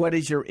 Approximately what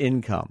is your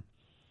income?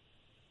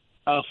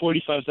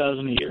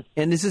 $45,000 a year.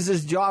 And this is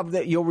his job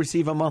that you'll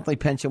receive a monthly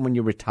pension when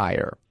you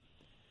retire.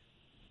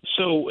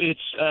 So it's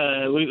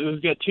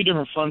we've got two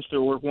different funds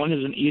through work. One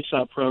is an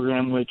ESOP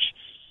program, which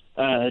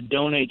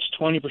donates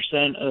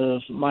 20%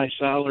 of my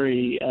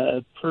salary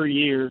per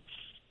year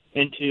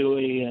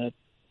into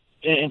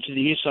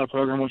the ESOP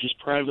program, which is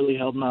privately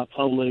held, not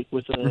public,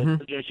 with a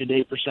projected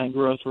 8%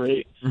 growth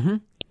rate.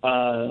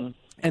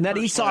 And that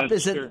ESOP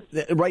isn't,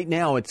 right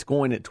now it's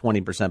going at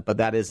 20%, but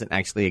that isn't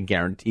actually a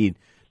guaranteed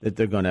that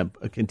they're going to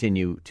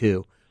continue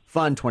to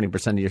fund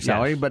 20% of your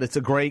salary. Yes. But it's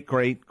a great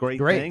thing.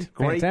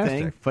 Great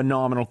thing.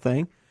 Phenomenal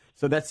thing.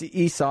 So that's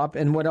the ESOP.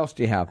 And what else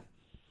do you have?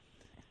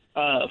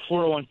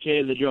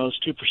 401k that draws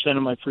 2%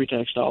 of my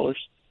pre-tax dollars.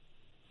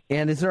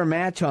 And is there a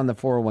match on the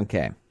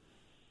 401k?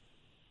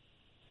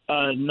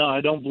 No,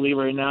 I don't believe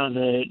right now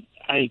that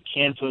I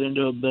can put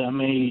into it, but I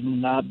may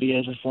not be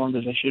as informed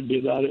as I should be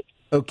about it.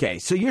 Okay,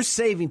 so you're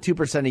saving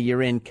 2% of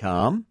your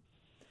income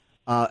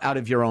out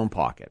of your own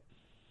pocket.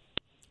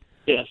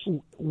 Yes.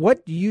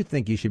 What do you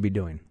think you should be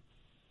doing?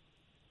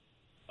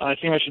 I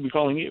think I should be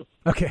calling you.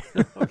 Okay.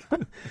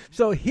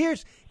 So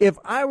if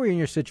I were in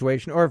your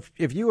situation, or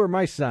if you were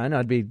my son,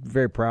 I'd be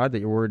very proud that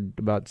you're worried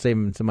about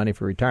saving some money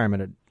for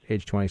retirement at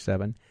age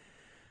 27.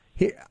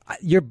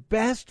 Your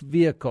best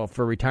vehicle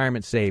for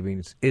retirement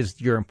savings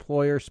is your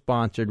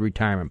employer-sponsored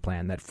retirement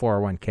plan, that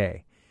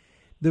 401k.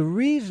 The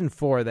reason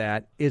for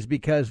that is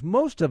because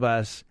most of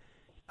us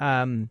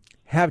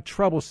have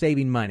trouble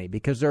saving money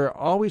because there are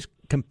always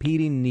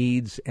competing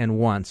needs and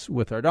wants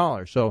with our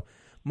dollars. So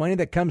money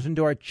that comes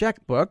into our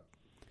checkbook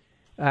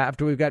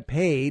after we've got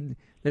paid,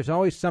 there's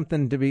always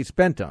something to be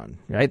spent on,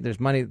 right?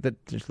 There's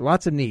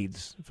lots of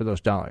needs for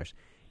those dollars.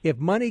 If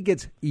money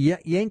gets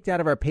yanked out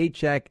of our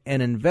paycheck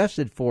and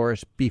invested for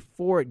us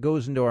before it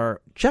goes into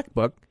our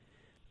checkbook,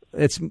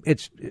 it's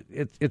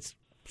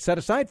set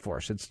aside for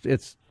us.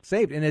 It's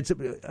saved, and it's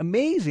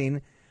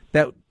amazing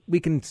that we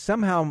can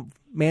somehow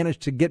manage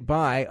to get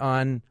by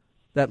on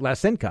that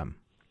less income.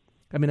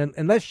 I mean,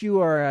 unless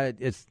you are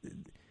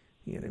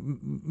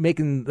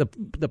making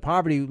the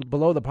poverty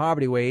below the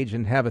poverty wage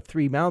and have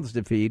 3 mouths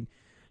to feed,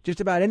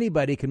 just about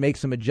anybody can make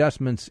some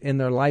adjustments in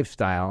their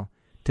lifestyle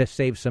to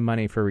save some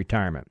money for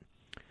retirement.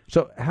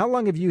 So how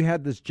long have you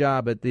had this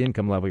job at the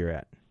income level you're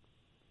at?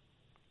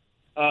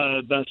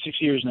 About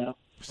 6 years now.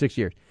 6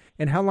 years.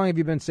 And how long have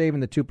you been saving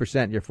the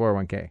 2% in your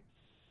 401k?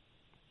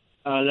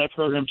 That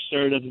program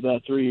started up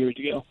about 3 years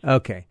ago.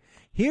 Okay.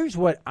 Here's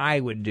what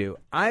I would do.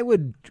 I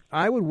would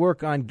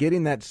work on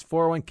getting that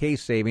 401k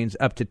savings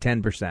up to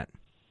 10%.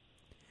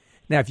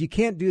 Now, if you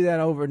can't do that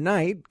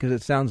overnight, because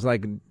it sounds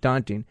like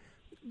daunting,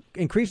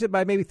 increase it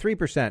by maybe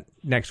 3%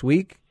 next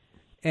week.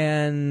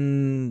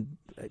 And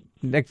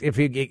next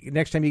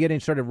time you get any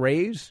sort of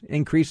raise,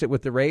 increase it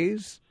with the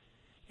raise,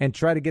 and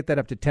try to get that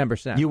up to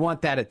 10%. You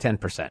want that at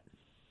 10%.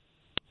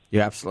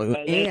 You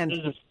absolutely.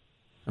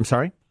 I'm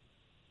sorry.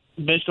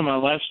 Based on my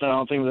lifestyle, I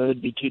don't think that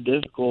would be too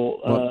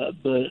difficult.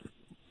 Do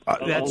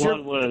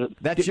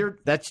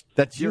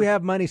you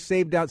have money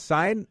saved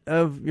outside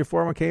of your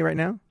 401k right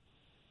now?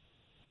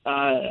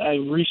 I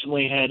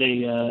recently had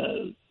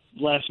a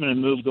last-minute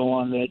move go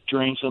on that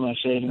drained some of my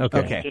savings.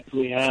 Okay. I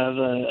typically have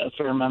a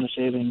fair amount of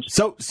savings.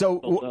 So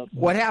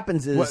what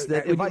happens is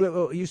that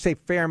you say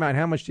fair amount.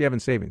 How much do you have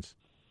in savings?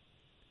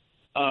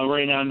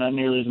 Right now, not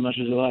nearly as much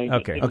as I like.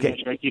 Okay. I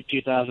try to keep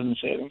 $2,000 in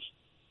savings.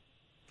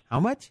 How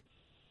much?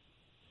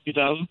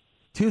 $2,000.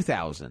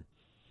 $2,000.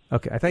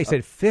 Okay, I thought you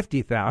said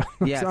 50,000.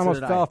 Yeah, I almost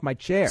fell off my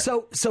chair.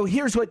 So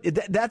here's what.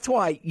 That's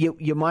why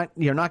you're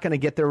not going to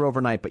get there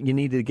overnight, but you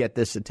need to get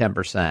this at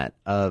 10%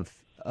 of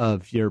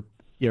your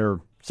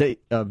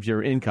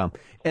income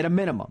at a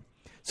minimum.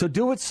 So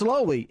do it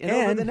slowly, and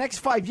over the next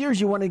 5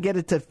 years, you want to get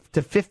it to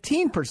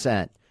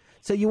 15%.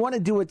 So you want to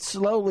do it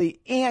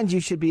slowly, and you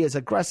should be as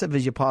aggressive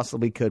as you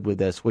possibly could with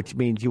this, which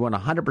means you want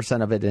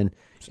 100% of it in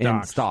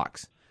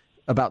stocks,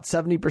 about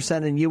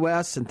 70% in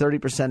U.S. and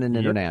 30% in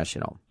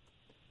international.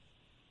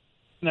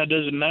 Now,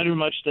 does it matter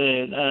much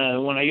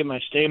that when I get my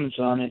statements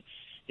on it,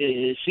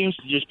 it seems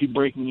to just be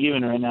breaking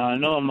even right now? I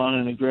know I'm on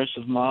an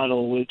aggressive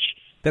model, which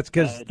that's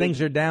because things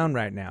are down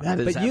right now.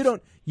 But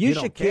you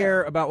should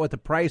care about what the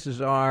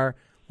prices are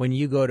when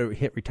you go to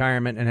hit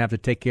retirement and have to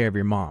take care of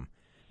your mom,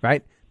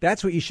 right?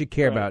 That's what you should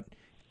care about,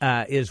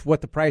 is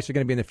what the prices are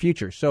going to be in the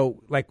future.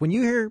 So, like when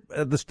you hear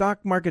the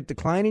stock market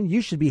declining,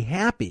 you should be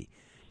happy.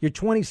 You're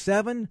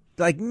 27,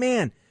 like,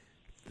 man,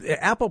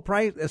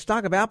 the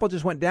stock of Apple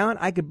just went down.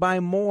 I could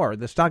buy more.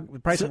 The stock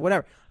price of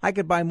whatever. I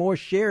could buy more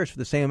shares for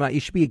the same amount. You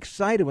should be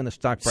excited when the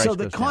stock price goes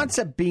down. So the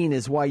concept being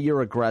is why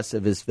you're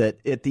aggressive is that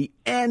at the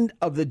end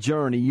of the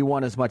journey, you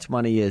want as much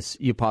money as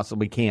you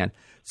possibly can.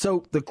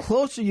 So the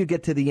closer you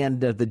get to the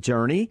end of the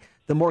journey,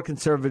 the more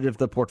conservative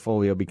the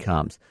portfolio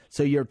becomes.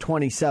 So you're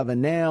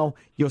 27 now.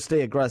 You'll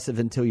stay aggressive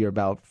until you're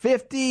about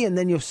 50, and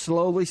then you'll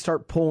slowly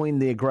start pulling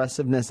the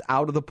aggressive-ness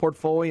out of the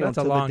portfolio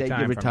until the day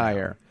you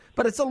retire.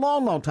 But it's a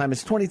long, long time.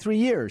 It's 23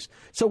 years.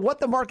 So what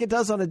the market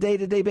does on a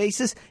day-to-day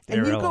basis,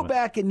 and you go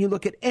back and you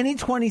look at any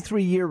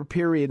 23-year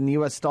period in the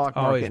U.S. stock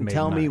market and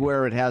tell me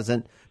where it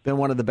hasn't been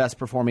one of the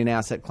best-performing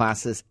asset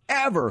classes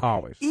ever.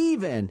 Always.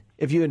 Even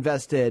if you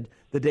invested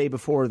the day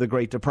before the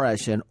Great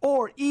Depression,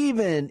 or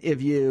even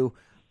if you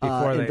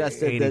before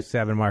invested the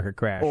 87 market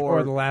crash,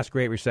 or the last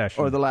Great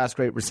Recession. Or the last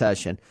Great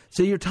Recession.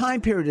 So your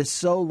time period is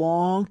so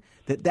long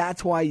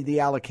that's why the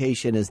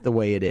allocation is the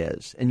way it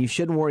is. And you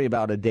shouldn't worry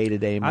about a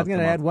day-to-day, I was going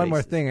to add one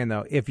more thing in,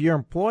 though. If your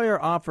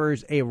employer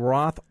offers a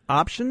Roth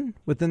option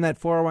within that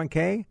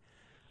 401k,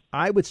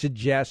 I would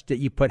suggest that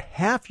you put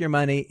half your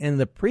money in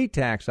the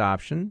pre-tax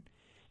option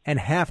and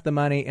half the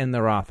money in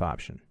the Roth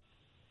option.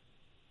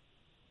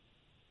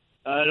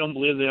 I don't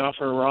believe they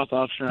offer a Roth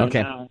option right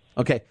now.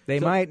 Okay.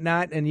 They might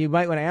not, and you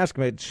might want to ask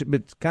them.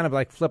 It's kind of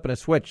like flipping a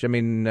switch. I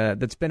mean,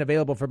 that's been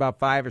available for about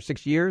 5 or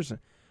 6 years.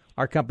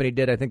 Our company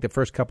did, I think, the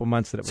first couple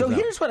months that it was So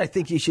here's what I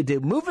think you should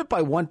do. Move it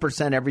by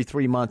 1% every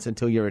 3 months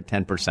until you're at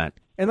 10%.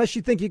 Unless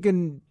you think you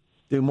can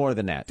do more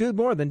than that. Do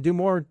more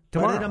tomorrow.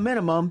 But at a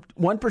minimum,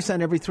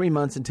 1% every 3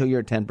 months until you're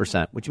at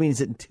 10%, which means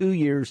that in 2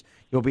 years,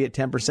 you'll be at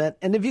 10%.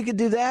 And if you could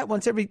do that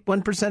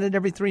 1% at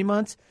every 3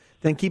 months,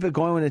 then keep it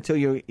going until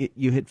you hit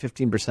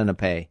 15% of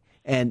pay.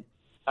 And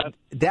at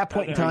that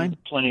point in time,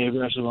 plenty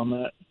aggressive on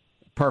that.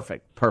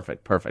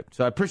 Perfect.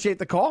 So I appreciate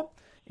the call,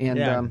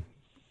 and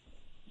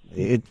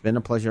it's been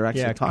a pleasure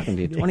actually talking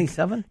to you.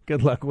 27?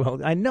 Good luck,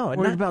 Will. I know.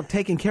 Worried about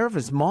taking care of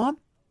his mom?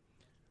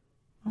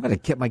 I'm going to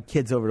get my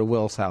kids over to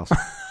Will's house.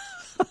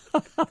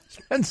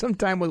 Spend some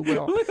time with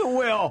Will. Look at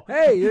Will.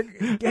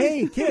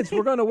 Hey, kids,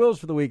 we're going to Will's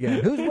for the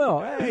weekend. Who's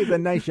Will? Hey, he's a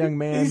nice young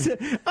man.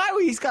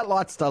 He's got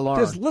lots to learn.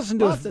 Just listen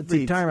to his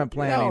retirement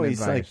planning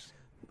advice.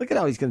 Look at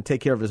how he's going to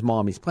take care of his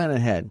mom. He's planning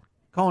ahead.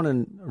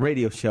 Calling a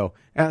radio show,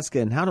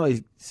 asking, how do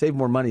I save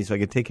more money so I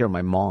can take care of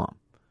my mom?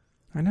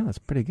 I know. It's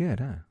pretty good,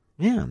 huh?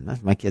 Yeah,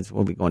 my kids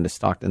will be going to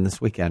Stockton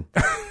this weekend.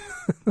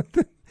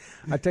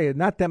 I tell you,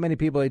 not that many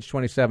people age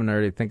 27 are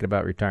already thinking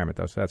about retirement,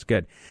 though, so that's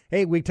good.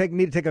 Hey, we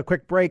need to take a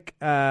quick break.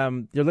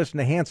 You're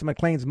listening to Hanson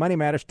McClain's Money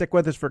Matters. Stick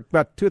with us for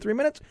about 2 or 3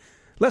 minutes.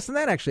 Less than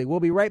that, actually. We'll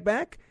be right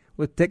back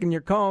with taking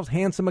your calls.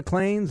 Hanson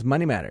McClain's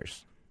Money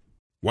Matters.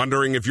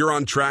 Wondering if you're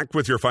on track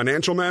with your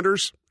financial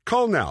matters?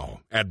 Call now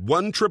at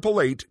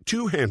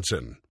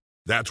 1-888-2-HANSON.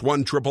 That's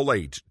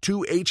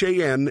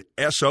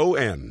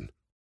 1-888-2-HANSON.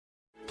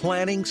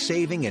 Planning,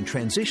 saving, and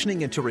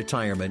transitioning into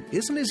retirement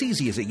isn't as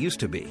easy as it used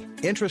to be.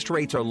 Interest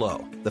rates are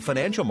low, the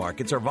financial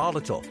markets are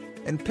volatile,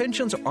 and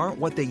pensions aren't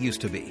what they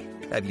used to be.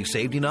 Have you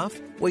saved enough?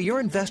 Will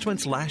your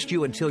investments last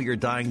you until your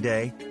dying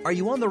day? Are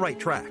you on the right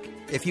track?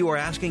 If you are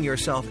asking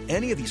yourself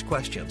any of these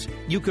questions,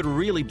 you could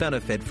really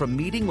benefit from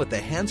meeting with the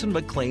Hanson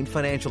McClain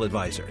Financial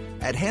Advisor.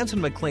 At Hanson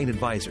McClain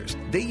Advisors,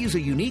 they use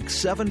a unique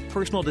 7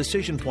 personal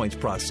decision points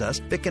process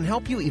that can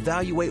help you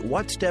evaluate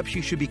what steps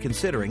you should be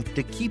considering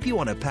to keep you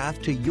on a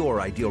path to your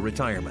ideal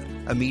retirement.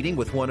 A meeting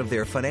with one of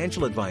their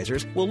financial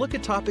advisors will look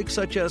at topics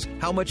such as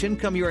how much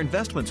income your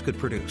investments could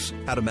produce,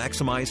 how to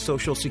maximize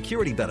Social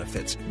Security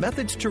benefits,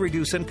 methods to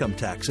reduce income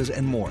taxes,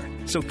 and more.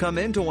 So come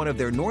into one of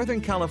their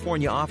Northern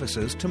California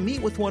offices to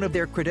meet with one of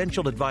their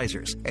credentialed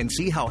advisors and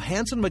see how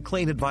Hanson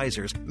McClain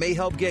Advisors may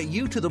help get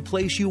you to the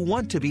place you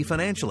want to be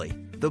financially,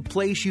 the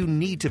place you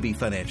need to be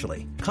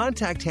financially.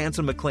 Contact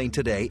Hanson McClain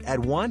today at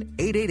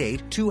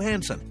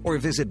 1-888-2-HANSON or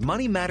visit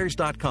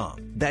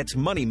moneymatters.com. That's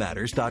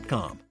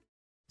moneymatters.com.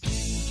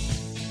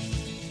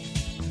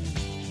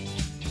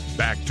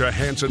 Back to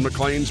Hanson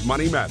McClain's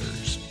Money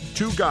Matters.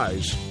 2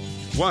 guys,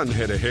 1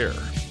 head of hair.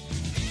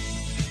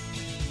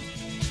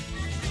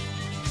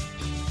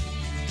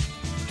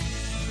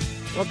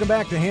 Welcome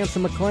back to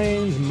Hanson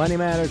McClain's Money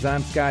Matters.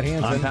 I'm Scott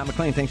Hanson. I'm Pat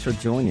McClain. Thanks for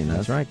joining us.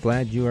 That's right.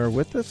 Glad you are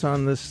with us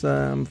on this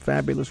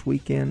fabulous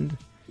weekend.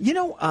 You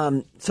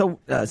know,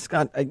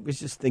 Scott, I was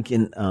just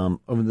thinking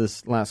over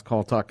this last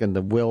call talking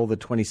to Will, the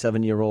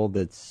 27-year-old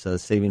that's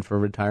saving for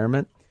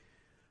retirement.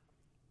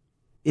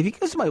 If he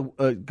goes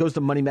to goes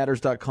to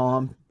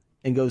moneymatters.com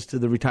and goes to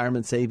the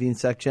retirement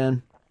savings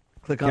section,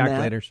 click on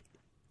Calculators.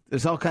 that.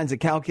 There's all kinds of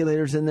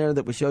calculators in there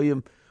that will show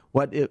you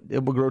what it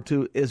will grow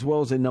to, as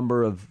well as a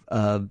number of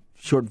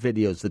short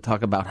videos that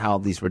talk about how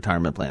these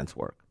retirement plans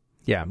work.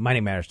 Yeah,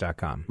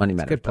 moneymatters.com. Moneymatters.com.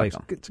 It's a good place.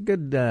 It's a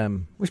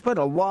good... We spent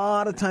a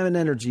lot of time and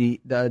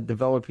energy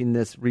developing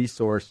this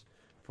resource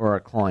for our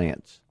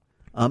clients.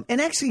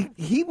 And actually,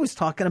 he was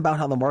talking about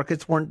how the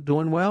markets weren't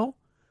doing well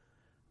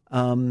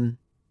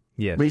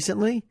yes.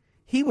 recently.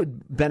 He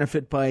would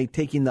benefit by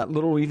taking that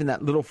little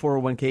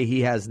 401k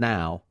he has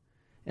now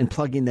and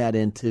plugging that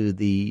into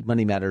the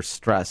Money Matters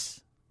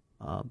stress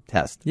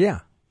test.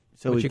 Yeah.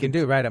 So which you can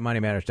do right at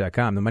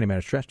moneymatters.com, the Money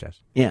Matters stress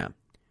test. Yeah.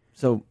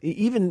 So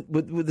even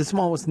with the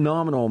smallest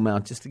nominal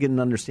amount, just to get an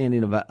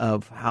understanding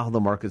of how the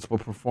markets will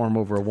perform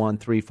over a 1,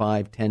 3,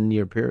 5,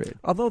 10-year period.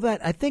 Although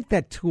I think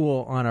that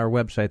tool on our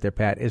website there,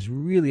 Pat, is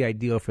really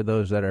ideal for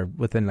those that are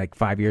within like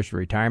 5 years of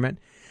retirement.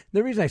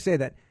 The reason I say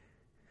that,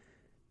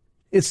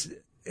 it's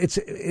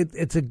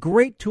a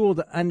great tool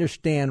to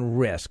understand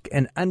risk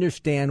and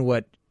understand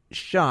what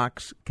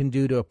shocks can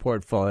do to a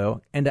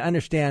portfolio, and to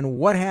understand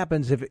what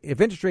happens if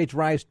interest rates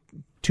rise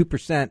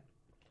 2%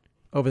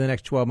 over the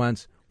next 12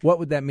 months. What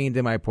would that mean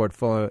to my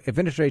portfolio? If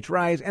interest rates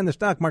rise and the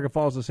stock market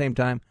falls at the same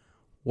time,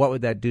 what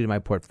would that do to my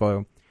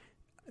portfolio?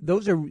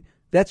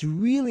 That's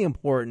really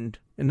important,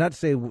 and not to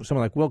say someone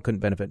like Will couldn't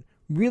benefit.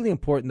 Really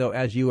important, though,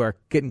 as you are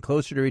getting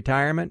closer to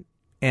retirement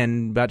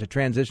and about to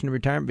transition to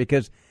retirement,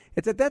 because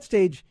it's at that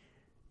stage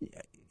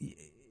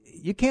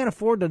you can't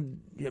afford to.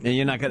 And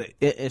you're not going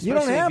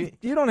to.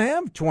 You don't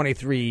have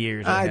 23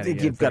 years. I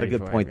think you've got a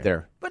good point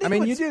there. But I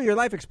mean, you do. Your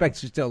life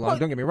expectancy is still long.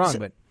 Don't get me wrong,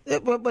 but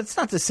it's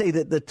not to say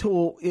that the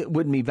tool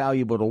wouldn't be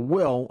valuable to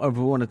Will. If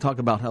we want to talk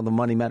about how the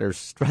Money Matters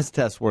stress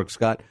test works,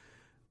 Scott,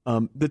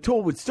 the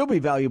tool would still be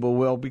valuable,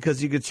 Will,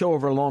 because you could show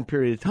over a long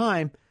period of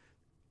time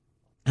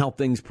how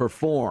things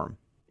perform.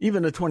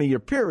 Even a 20-year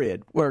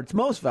period, where it's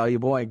most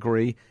valuable, I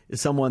agree,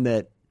 is someone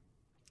that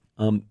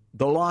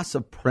the loss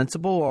of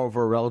principal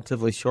over a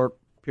relatively short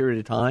period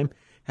of time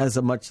has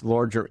a much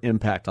larger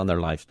impact on their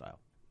lifestyle.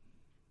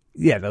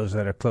 Yeah, those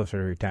that are closer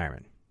to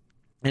retirement.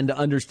 And to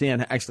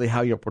understand actually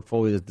how your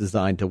portfolio is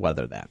designed to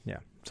weather that. Yeah.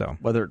 So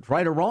whether it's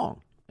right or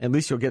wrong, at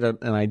least you'll get an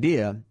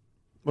idea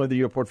whether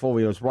your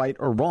portfolio is right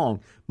or wrong.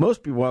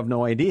 Most people have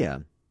no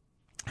idea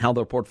how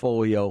their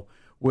portfolio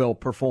will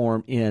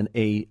perform in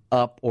a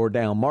up or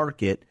down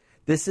market.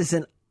 This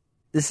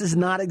is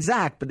not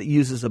exact, but it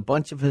uses a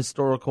bunch of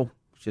historical.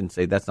 Shouldn't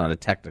say that's not a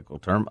technical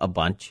term. A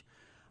bunch,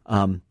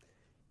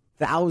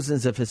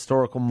 thousands of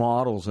historical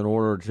models in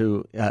order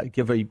to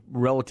give a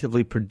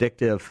relatively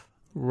predictive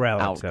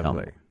outcome.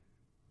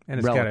 And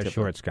it's got a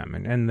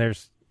shortcoming. And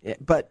there's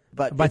but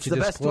a bunch it's of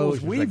the best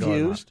tools we've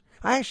used.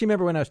 I actually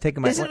remember when I was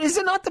taking my. Is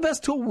it not the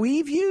best tool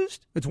we've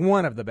used? It's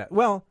one of the best.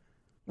 Well,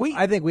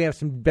 I think we have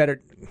some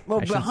better. Well,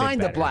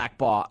 behind the black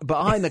box,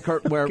 behind the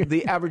curtain, where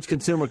the average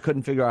consumer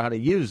couldn't figure out how to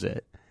use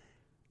it.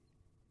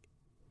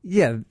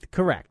 Yeah,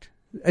 correct.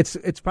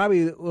 It's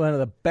probably one of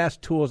the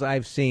best tools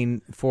I've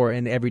seen for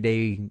an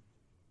everyday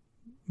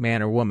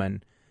man or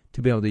woman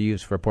to be able to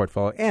use for a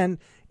portfolio, and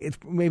it's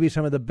maybe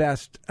some of the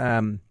best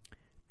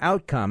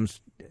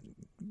outcomes,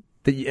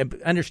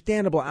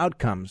 understandable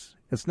outcomes.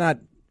 It's not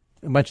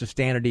a bunch of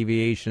standard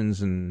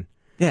deviations and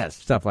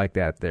stuff like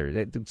that. There,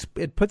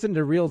 it puts it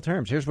into real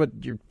terms. Here's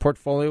what your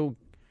portfolio.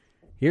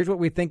 Here's what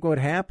we think would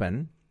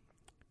happen,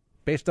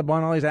 based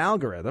upon all these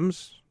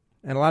algorithms,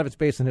 and a lot of it's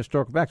based on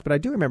historical facts. But I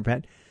do remember,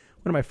 Pat,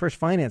 one of my first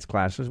finance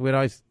classes,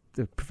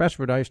 the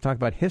professor would always talk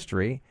about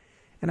history,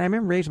 and I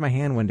remember raising my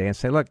hand one day and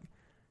say, "Look,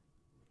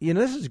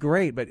 this is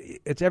great, but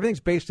everything's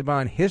based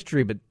upon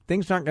history, but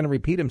things aren't going to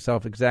repeat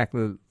themselves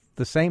exactly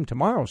the same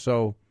tomorrow.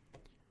 So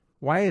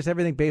why is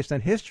everything based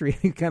on history?"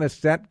 He kind of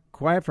sat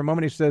quiet for a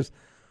moment. He says,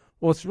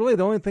 "Well, it's really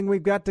the only thing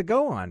we've got to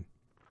go on."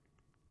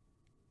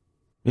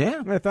 Yeah.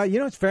 And I thought,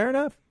 it's fair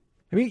enough.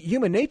 I mean,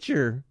 human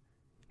nature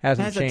has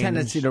a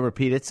tendency to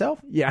repeat itself.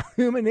 Yeah,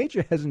 human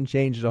nature hasn't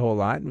changed a whole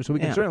lot. So we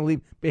can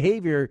certainly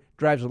behavior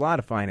drives a lot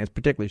of finance,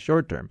 particularly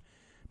short term.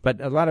 But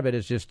a lot of it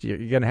is just you're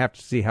going to have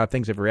to see how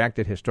things have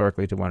reacted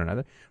historically to one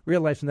another,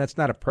 realizing that's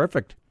not a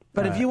perfect.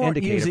 But if you weren't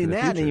using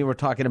that and you were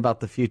talking about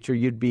the future,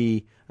 you'd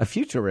be a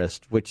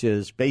futurist, which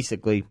is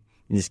basically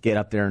you just get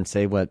up there and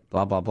say what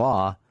blah blah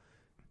blah,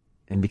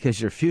 and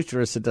because you're a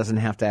futurist, it doesn't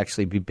have to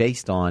actually be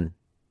based on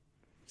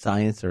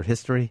science or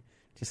history.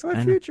 Just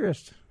a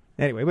futurist.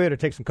 Anyway, we better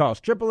take some calls.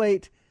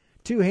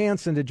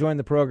 888-2-HANSON to join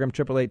the program.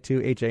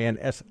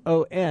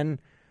 888-2-HANSON.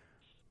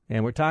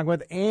 And we're talking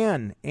with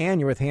Ann. Ann,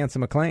 you're with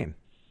Hanson McClain.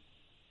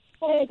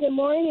 Hey, good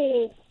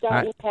morning,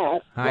 Scott and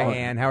Pat. Hi,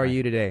 Ann. How are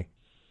you today?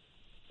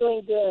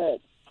 Doing good.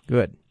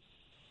 Good.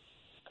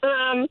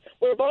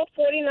 We're both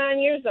 49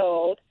 years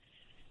old,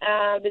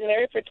 Been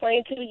married for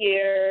 22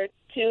 years,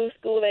 2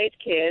 school-age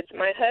kids.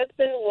 My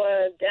husband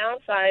was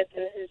downsized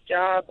in his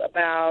job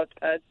about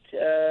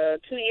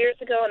 2 years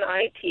ago in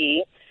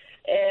IT,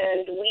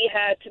 and we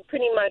had to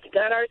pretty much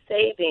gut our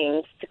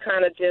savings to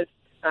kind of just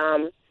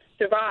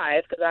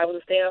survive because I was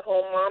a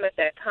stay-at-home mom at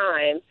that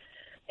time.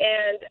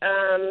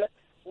 And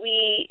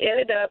we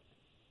ended up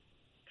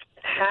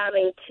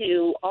having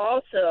to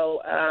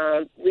also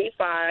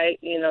refi,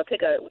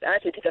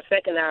 take a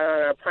second out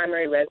on our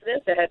primary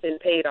residence that had been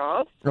paid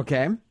off.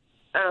 Okay.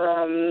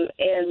 And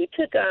we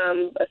took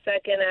a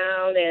second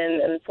out,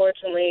 and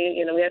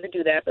unfortunately, we had to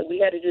do that, but we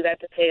had to do that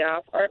to pay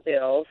off our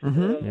bills.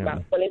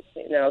 About 20,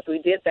 so we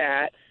did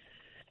that.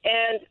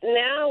 And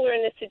now we're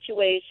in a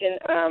situation,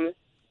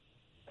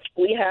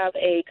 we have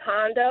a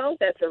condo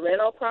that's a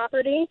rental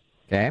property.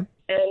 Okay.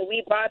 And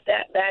we bought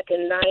that back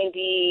in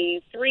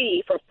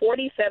 '93 for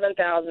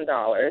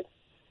 $47,000.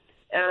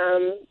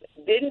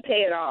 Didn't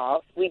pay it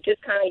off. We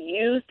just kind of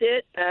used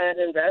it as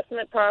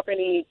investment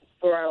property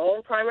for our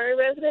own primary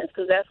residence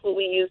because that's what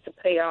we use to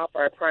pay off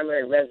our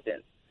primary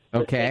residence.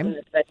 Okay.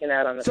 The second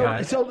out on the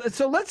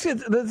So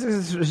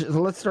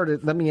let's start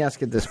it. Let me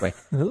ask it this way.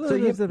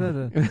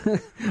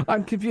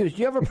 I'm confused.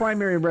 You have a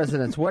primary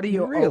residence. What do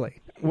you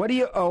really? What do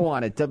you owe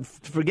on it?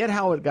 Forget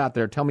how it got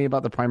there. Tell me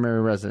about the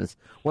primary residence.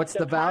 What's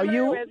the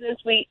value? Primary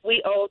residence,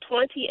 we owe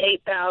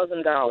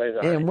 $28,000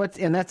 on it.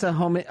 And that's a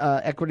home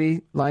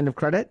equity line of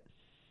credit?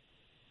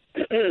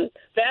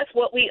 That's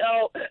what we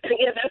owe.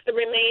 Yeah, that's the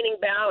remaining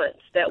balance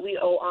that we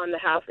owe on the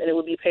house, and it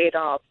will be paid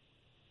off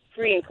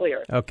free and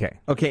clear. Okay.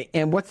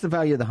 And what's the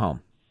value of the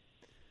home?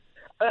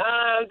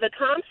 The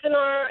comps in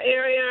our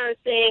area are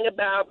saying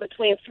about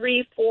between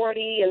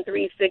 $340 and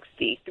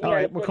 $360. All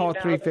right, we'll call it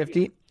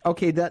 $350.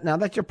 Okay, now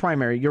that's your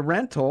primary. Your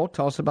rental,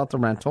 tell us about the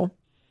rental.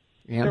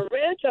 Yeah. The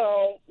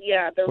rental,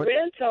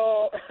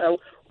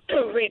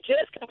 we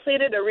just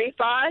completed a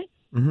refi.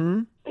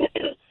 Mm-hmm.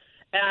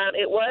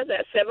 It was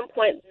at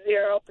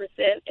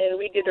 7.0%, and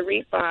we did a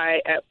refi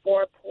at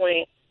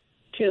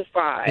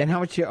 4.25. And how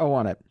much you owe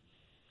on it?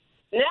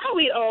 Now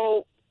we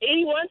owe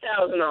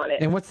 $81,000 on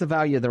it. And what's the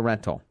value of the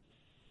rental?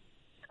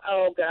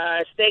 Oh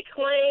gosh, they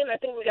claim. I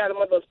think we got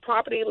one of those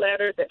property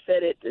letters that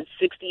said it's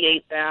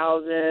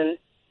 $68,000.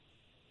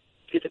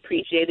 It's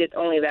appreciated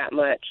only that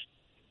much.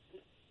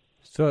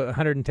 So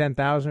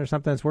 $110,000 or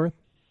something it's worth?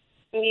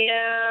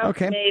 Yeah.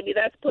 Okay. Maybe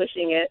that's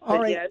pushing it. All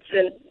right.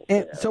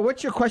 Yeah, so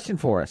what's your question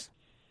for us?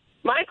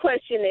 My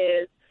question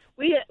is,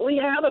 we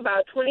have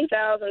about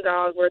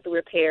 $20,000 worth of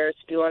repairs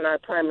to do on our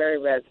primary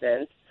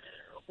residence.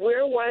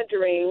 We're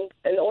wondering,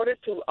 in order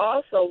to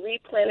also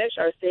replenish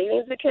our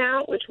savings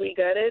account, which we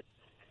gutted,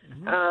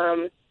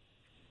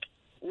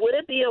 would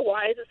it be a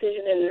wise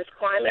decision in this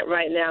climate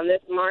right now, in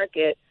this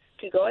market,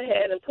 to go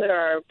ahead and put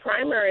our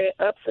primary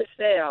up for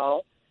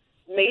sale,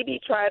 maybe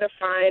try to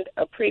find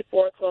a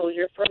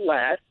pre-foreclosure for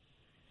less,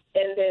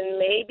 and then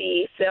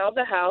maybe sell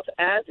the house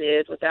as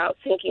is without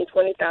sinking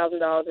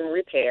 $20,000 in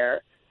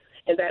repair,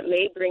 and that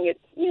may bring it,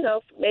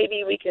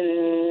 maybe we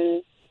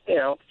can,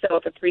 sell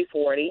it for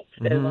 $340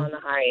 instead of on the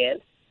high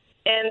end,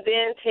 and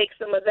then take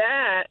some of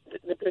that,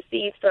 the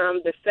proceeds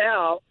from the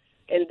sell,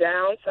 and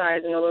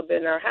downsizing a little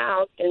bit in our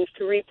house, and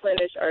to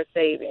replenish our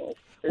savings.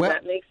 Does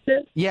that make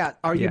sense? Yeah.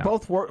 Are you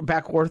both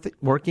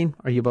working?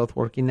 Are you both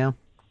working now?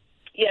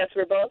 Yes,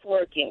 we're both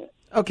working.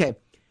 Okay.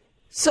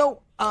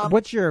 So,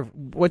 what's your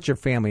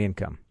family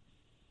income?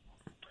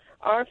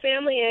 Our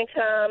family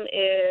income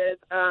is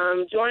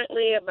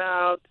jointly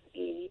about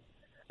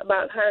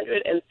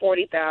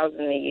 $140,000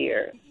 a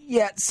year.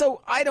 Yeah.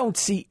 So I don't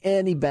see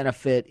any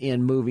benefit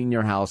in moving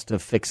your house to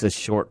fix a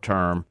short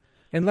term.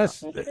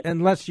 Unless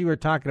you were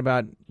talking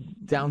about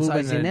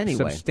downsizing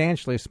anyway,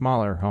 substantially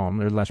smaller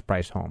home or less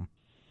price home.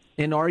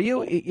 And are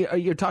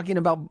you talking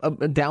about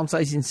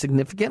downsizing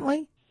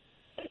significantly?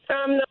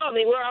 No, I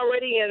mean, we're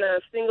already in a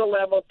single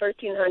level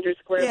 1,300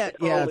 square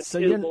foot home with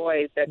two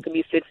boys that could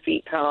be 6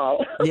 feet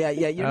tall.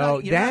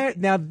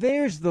 Now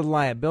there's the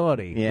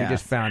liability we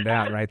just found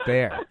out right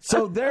there.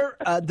 So there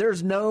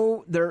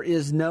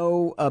is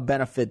no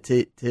benefit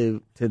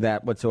to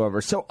that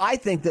whatsoever. So I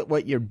think that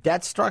what your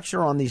debt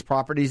structure on these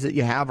properties that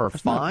you have are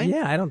fine.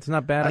 It's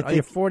not bad.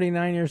 You're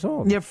 49 years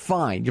old. You're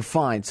fine.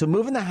 So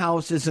moving the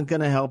house isn't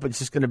going to help. It's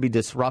just going to be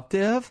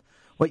disruptive.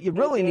 What you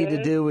really need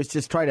to do is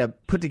just try to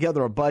put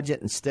together a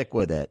budget and stick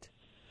with it.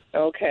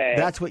 Okay.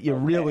 That's what you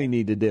really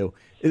need to do.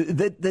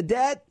 The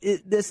debt,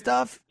 this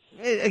stuff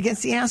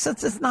against the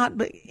assets, it's not.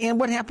 And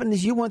what happened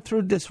is you went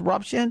through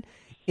disruption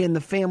in the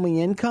family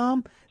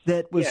income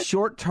that was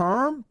short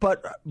term,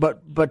 but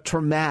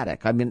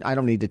traumatic. I mean, I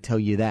don't need to tell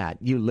you that.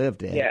 You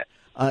lived it. Yeah.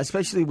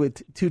 Especially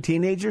with 2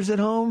 teenagers at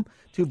home,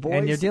 2 boys.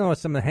 And you're dealing with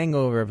some of the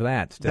hangover of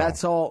that still.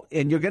 That's all.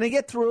 And you're going to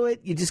get through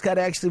it. You just got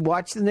to actually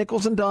watch the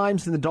nickels and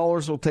dimes, and the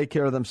dollars will take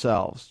care of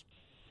themselves.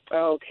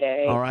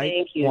 Okay. All right.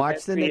 Thank you.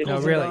 Watch the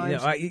nickels and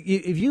dimes.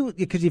 If you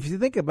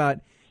think about,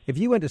 if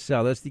you went to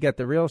sell this, you got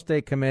the real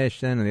estate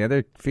commission and the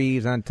other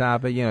fees on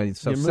top of, you're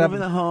moving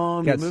the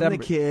home, you're moving the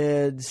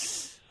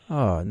kids.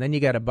 Oh, and then you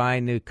got to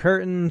buy new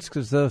curtains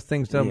because those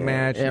things don't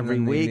match. Every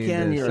and then you need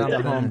weekend, you're at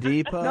the Home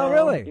Depot. No,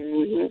 really.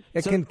 Mm-hmm.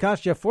 It can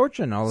cost you a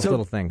fortune, all those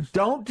little things.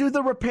 Don't do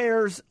the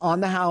repairs on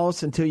the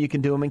house until you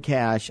can do them in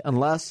cash,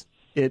 unless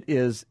it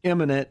is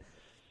imminent.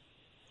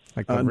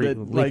 Like a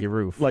leaky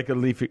roof. Like a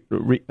leaky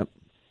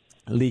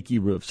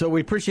roof. So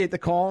we appreciate the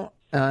call,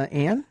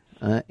 Ann,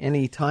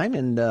 anytime.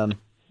 And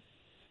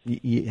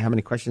you have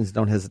any questions,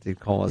 don't hesitate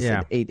to call us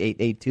at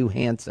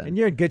 8882-HANSON. And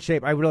you're in good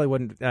shape. I really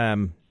wouldn't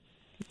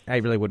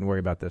worry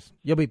about this.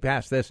 You'll be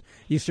past this.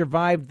 You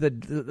survived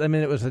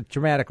it was a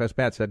traumatic, as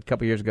Pat said, a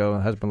couple years ago,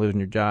 husband losing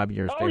your job,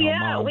 you're a stay-home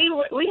mom.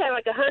 We had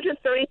like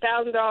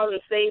 $130,000 in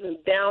savings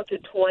down to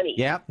 $20.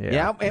 Yeah.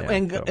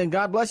 And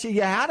God bless you,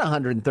 you had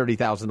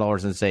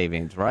 $130,000 in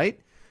savings, right?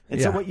 And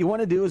so what you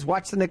want to do is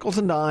watch the nickels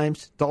and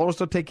dimes. Dollars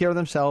will take care of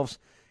themselves.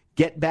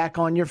 Get back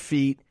on your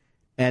feet.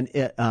 And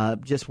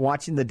just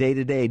watching the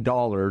day-to-day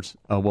dollars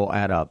will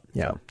add up.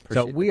 Yeah.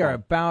 So we are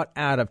about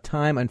out of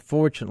time,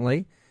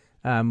 unfortunately.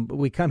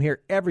 We come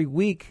here every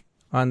week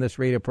on this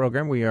radio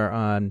program. We are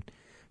on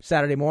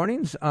Saturday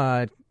mornings,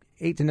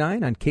 8 to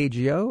 9 on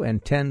KGO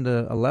and 10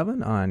 to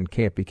 11 on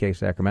KFBK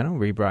Sacramento.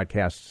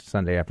 Rebroadcast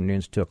Sunday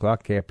afternoons, 2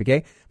 o'clock,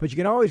 KFBK. But you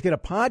can always get a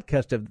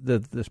podcast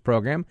of this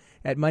program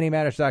at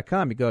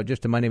MoneyMatters.com. You go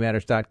just to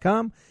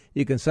MoneyMatters.com.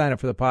 You can sign up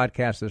for the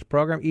podcast of this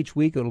program. Each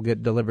week it will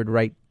get delivered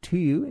right to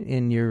you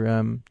in your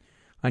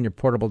on your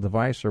portable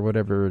device or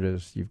whatever it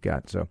is you've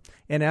got. So,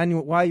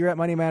 and while you're at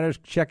Money Matters,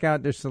 check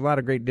out, there's a lot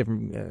of great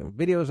different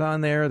videos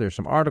on there. There's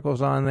some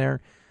articles on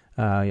there.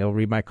 You'll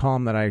read my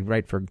column that I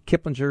write for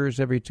Kiplinger's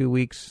every 2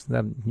 weeks.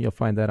 You'll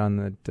find that on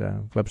the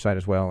website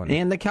as well.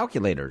 And the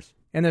calculators.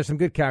 And there's some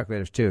good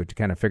calculators, too, to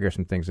kind of figure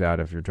some things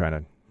out if you're trying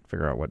to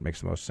figure out what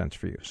makes the most sense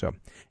for you. So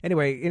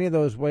anyway, any of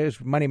those ways,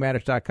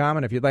 MoneyMatters.com.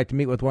 And if you'd like to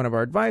meet with one of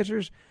our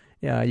advisors,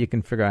 you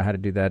can figure out how to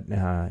do that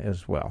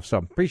as well. So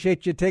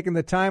appreciate you taking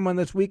the time on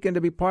this weekend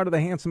to be part of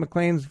the Hanson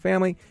McClain's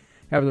family.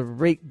 Have a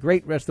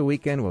great rest of the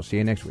weekend. We'll see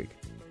you next week.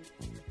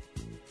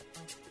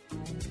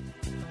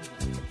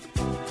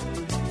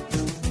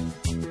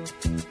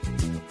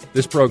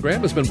 This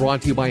program has been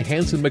brought to you by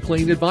Hanson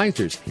McClain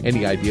Advisors.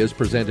 Any ideas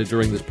presented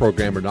during this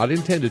program are not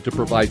intended to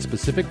provide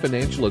specific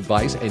financial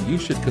advice, and you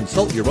should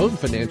consult your own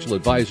financial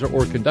advisor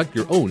or conduct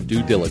your own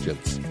due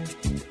diligence.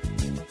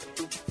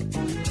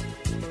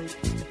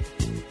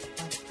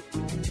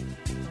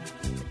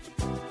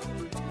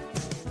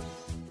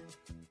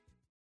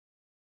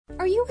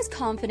 Are you as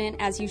confident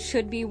as you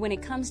should be when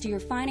it comes to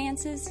your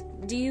finances?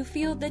 Do you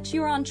feel that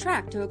you're on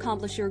track to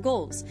accomplish your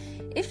goals?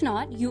 If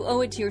not, you owe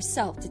it to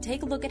yourself to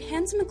take a look at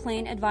Hanson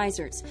McClain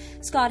Advisors.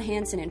 Scott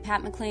Hanson and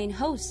Pat McClain,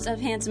 hosts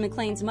of Hanson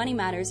McClain's Money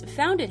Matters,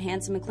 founded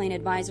Hanson McClain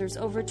Advisors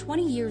over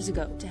 20 years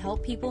ago to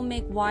help people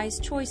make wise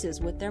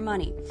choices with their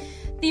money.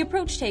 The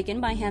approach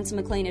taken by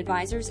Hanson McClain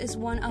Advisors is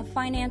one of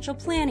financial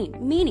planning,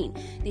 meaning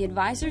the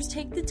advisors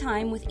take the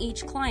time with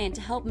each client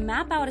to help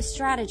map out a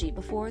strategy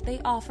before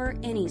they offer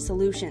any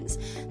solutions.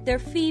 Their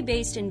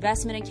fee-based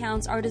investment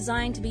accounts are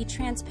designed to be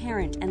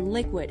transparent and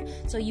liquid,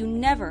 so you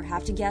never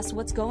have to guess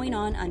what's going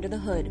on under the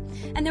hood.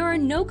 And there are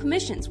no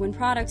commissions when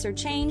products are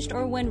changed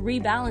or when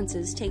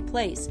rebalances take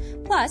place.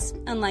 Plus,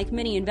 unlike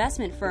many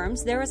investment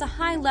firms, there is a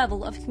high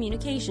level of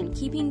communication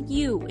keeping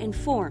you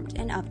informed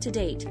and up to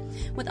date.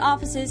 With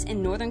offices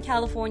in Northern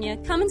California,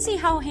 come and see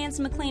how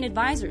Hanson McClain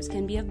Advisors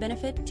can be of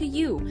benefit to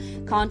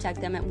you.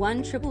 Contact them at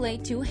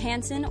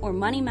 1-888-2-HANSON or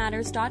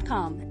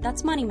MoneyMatters.com.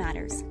 That's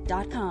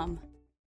MoneyMatters.com.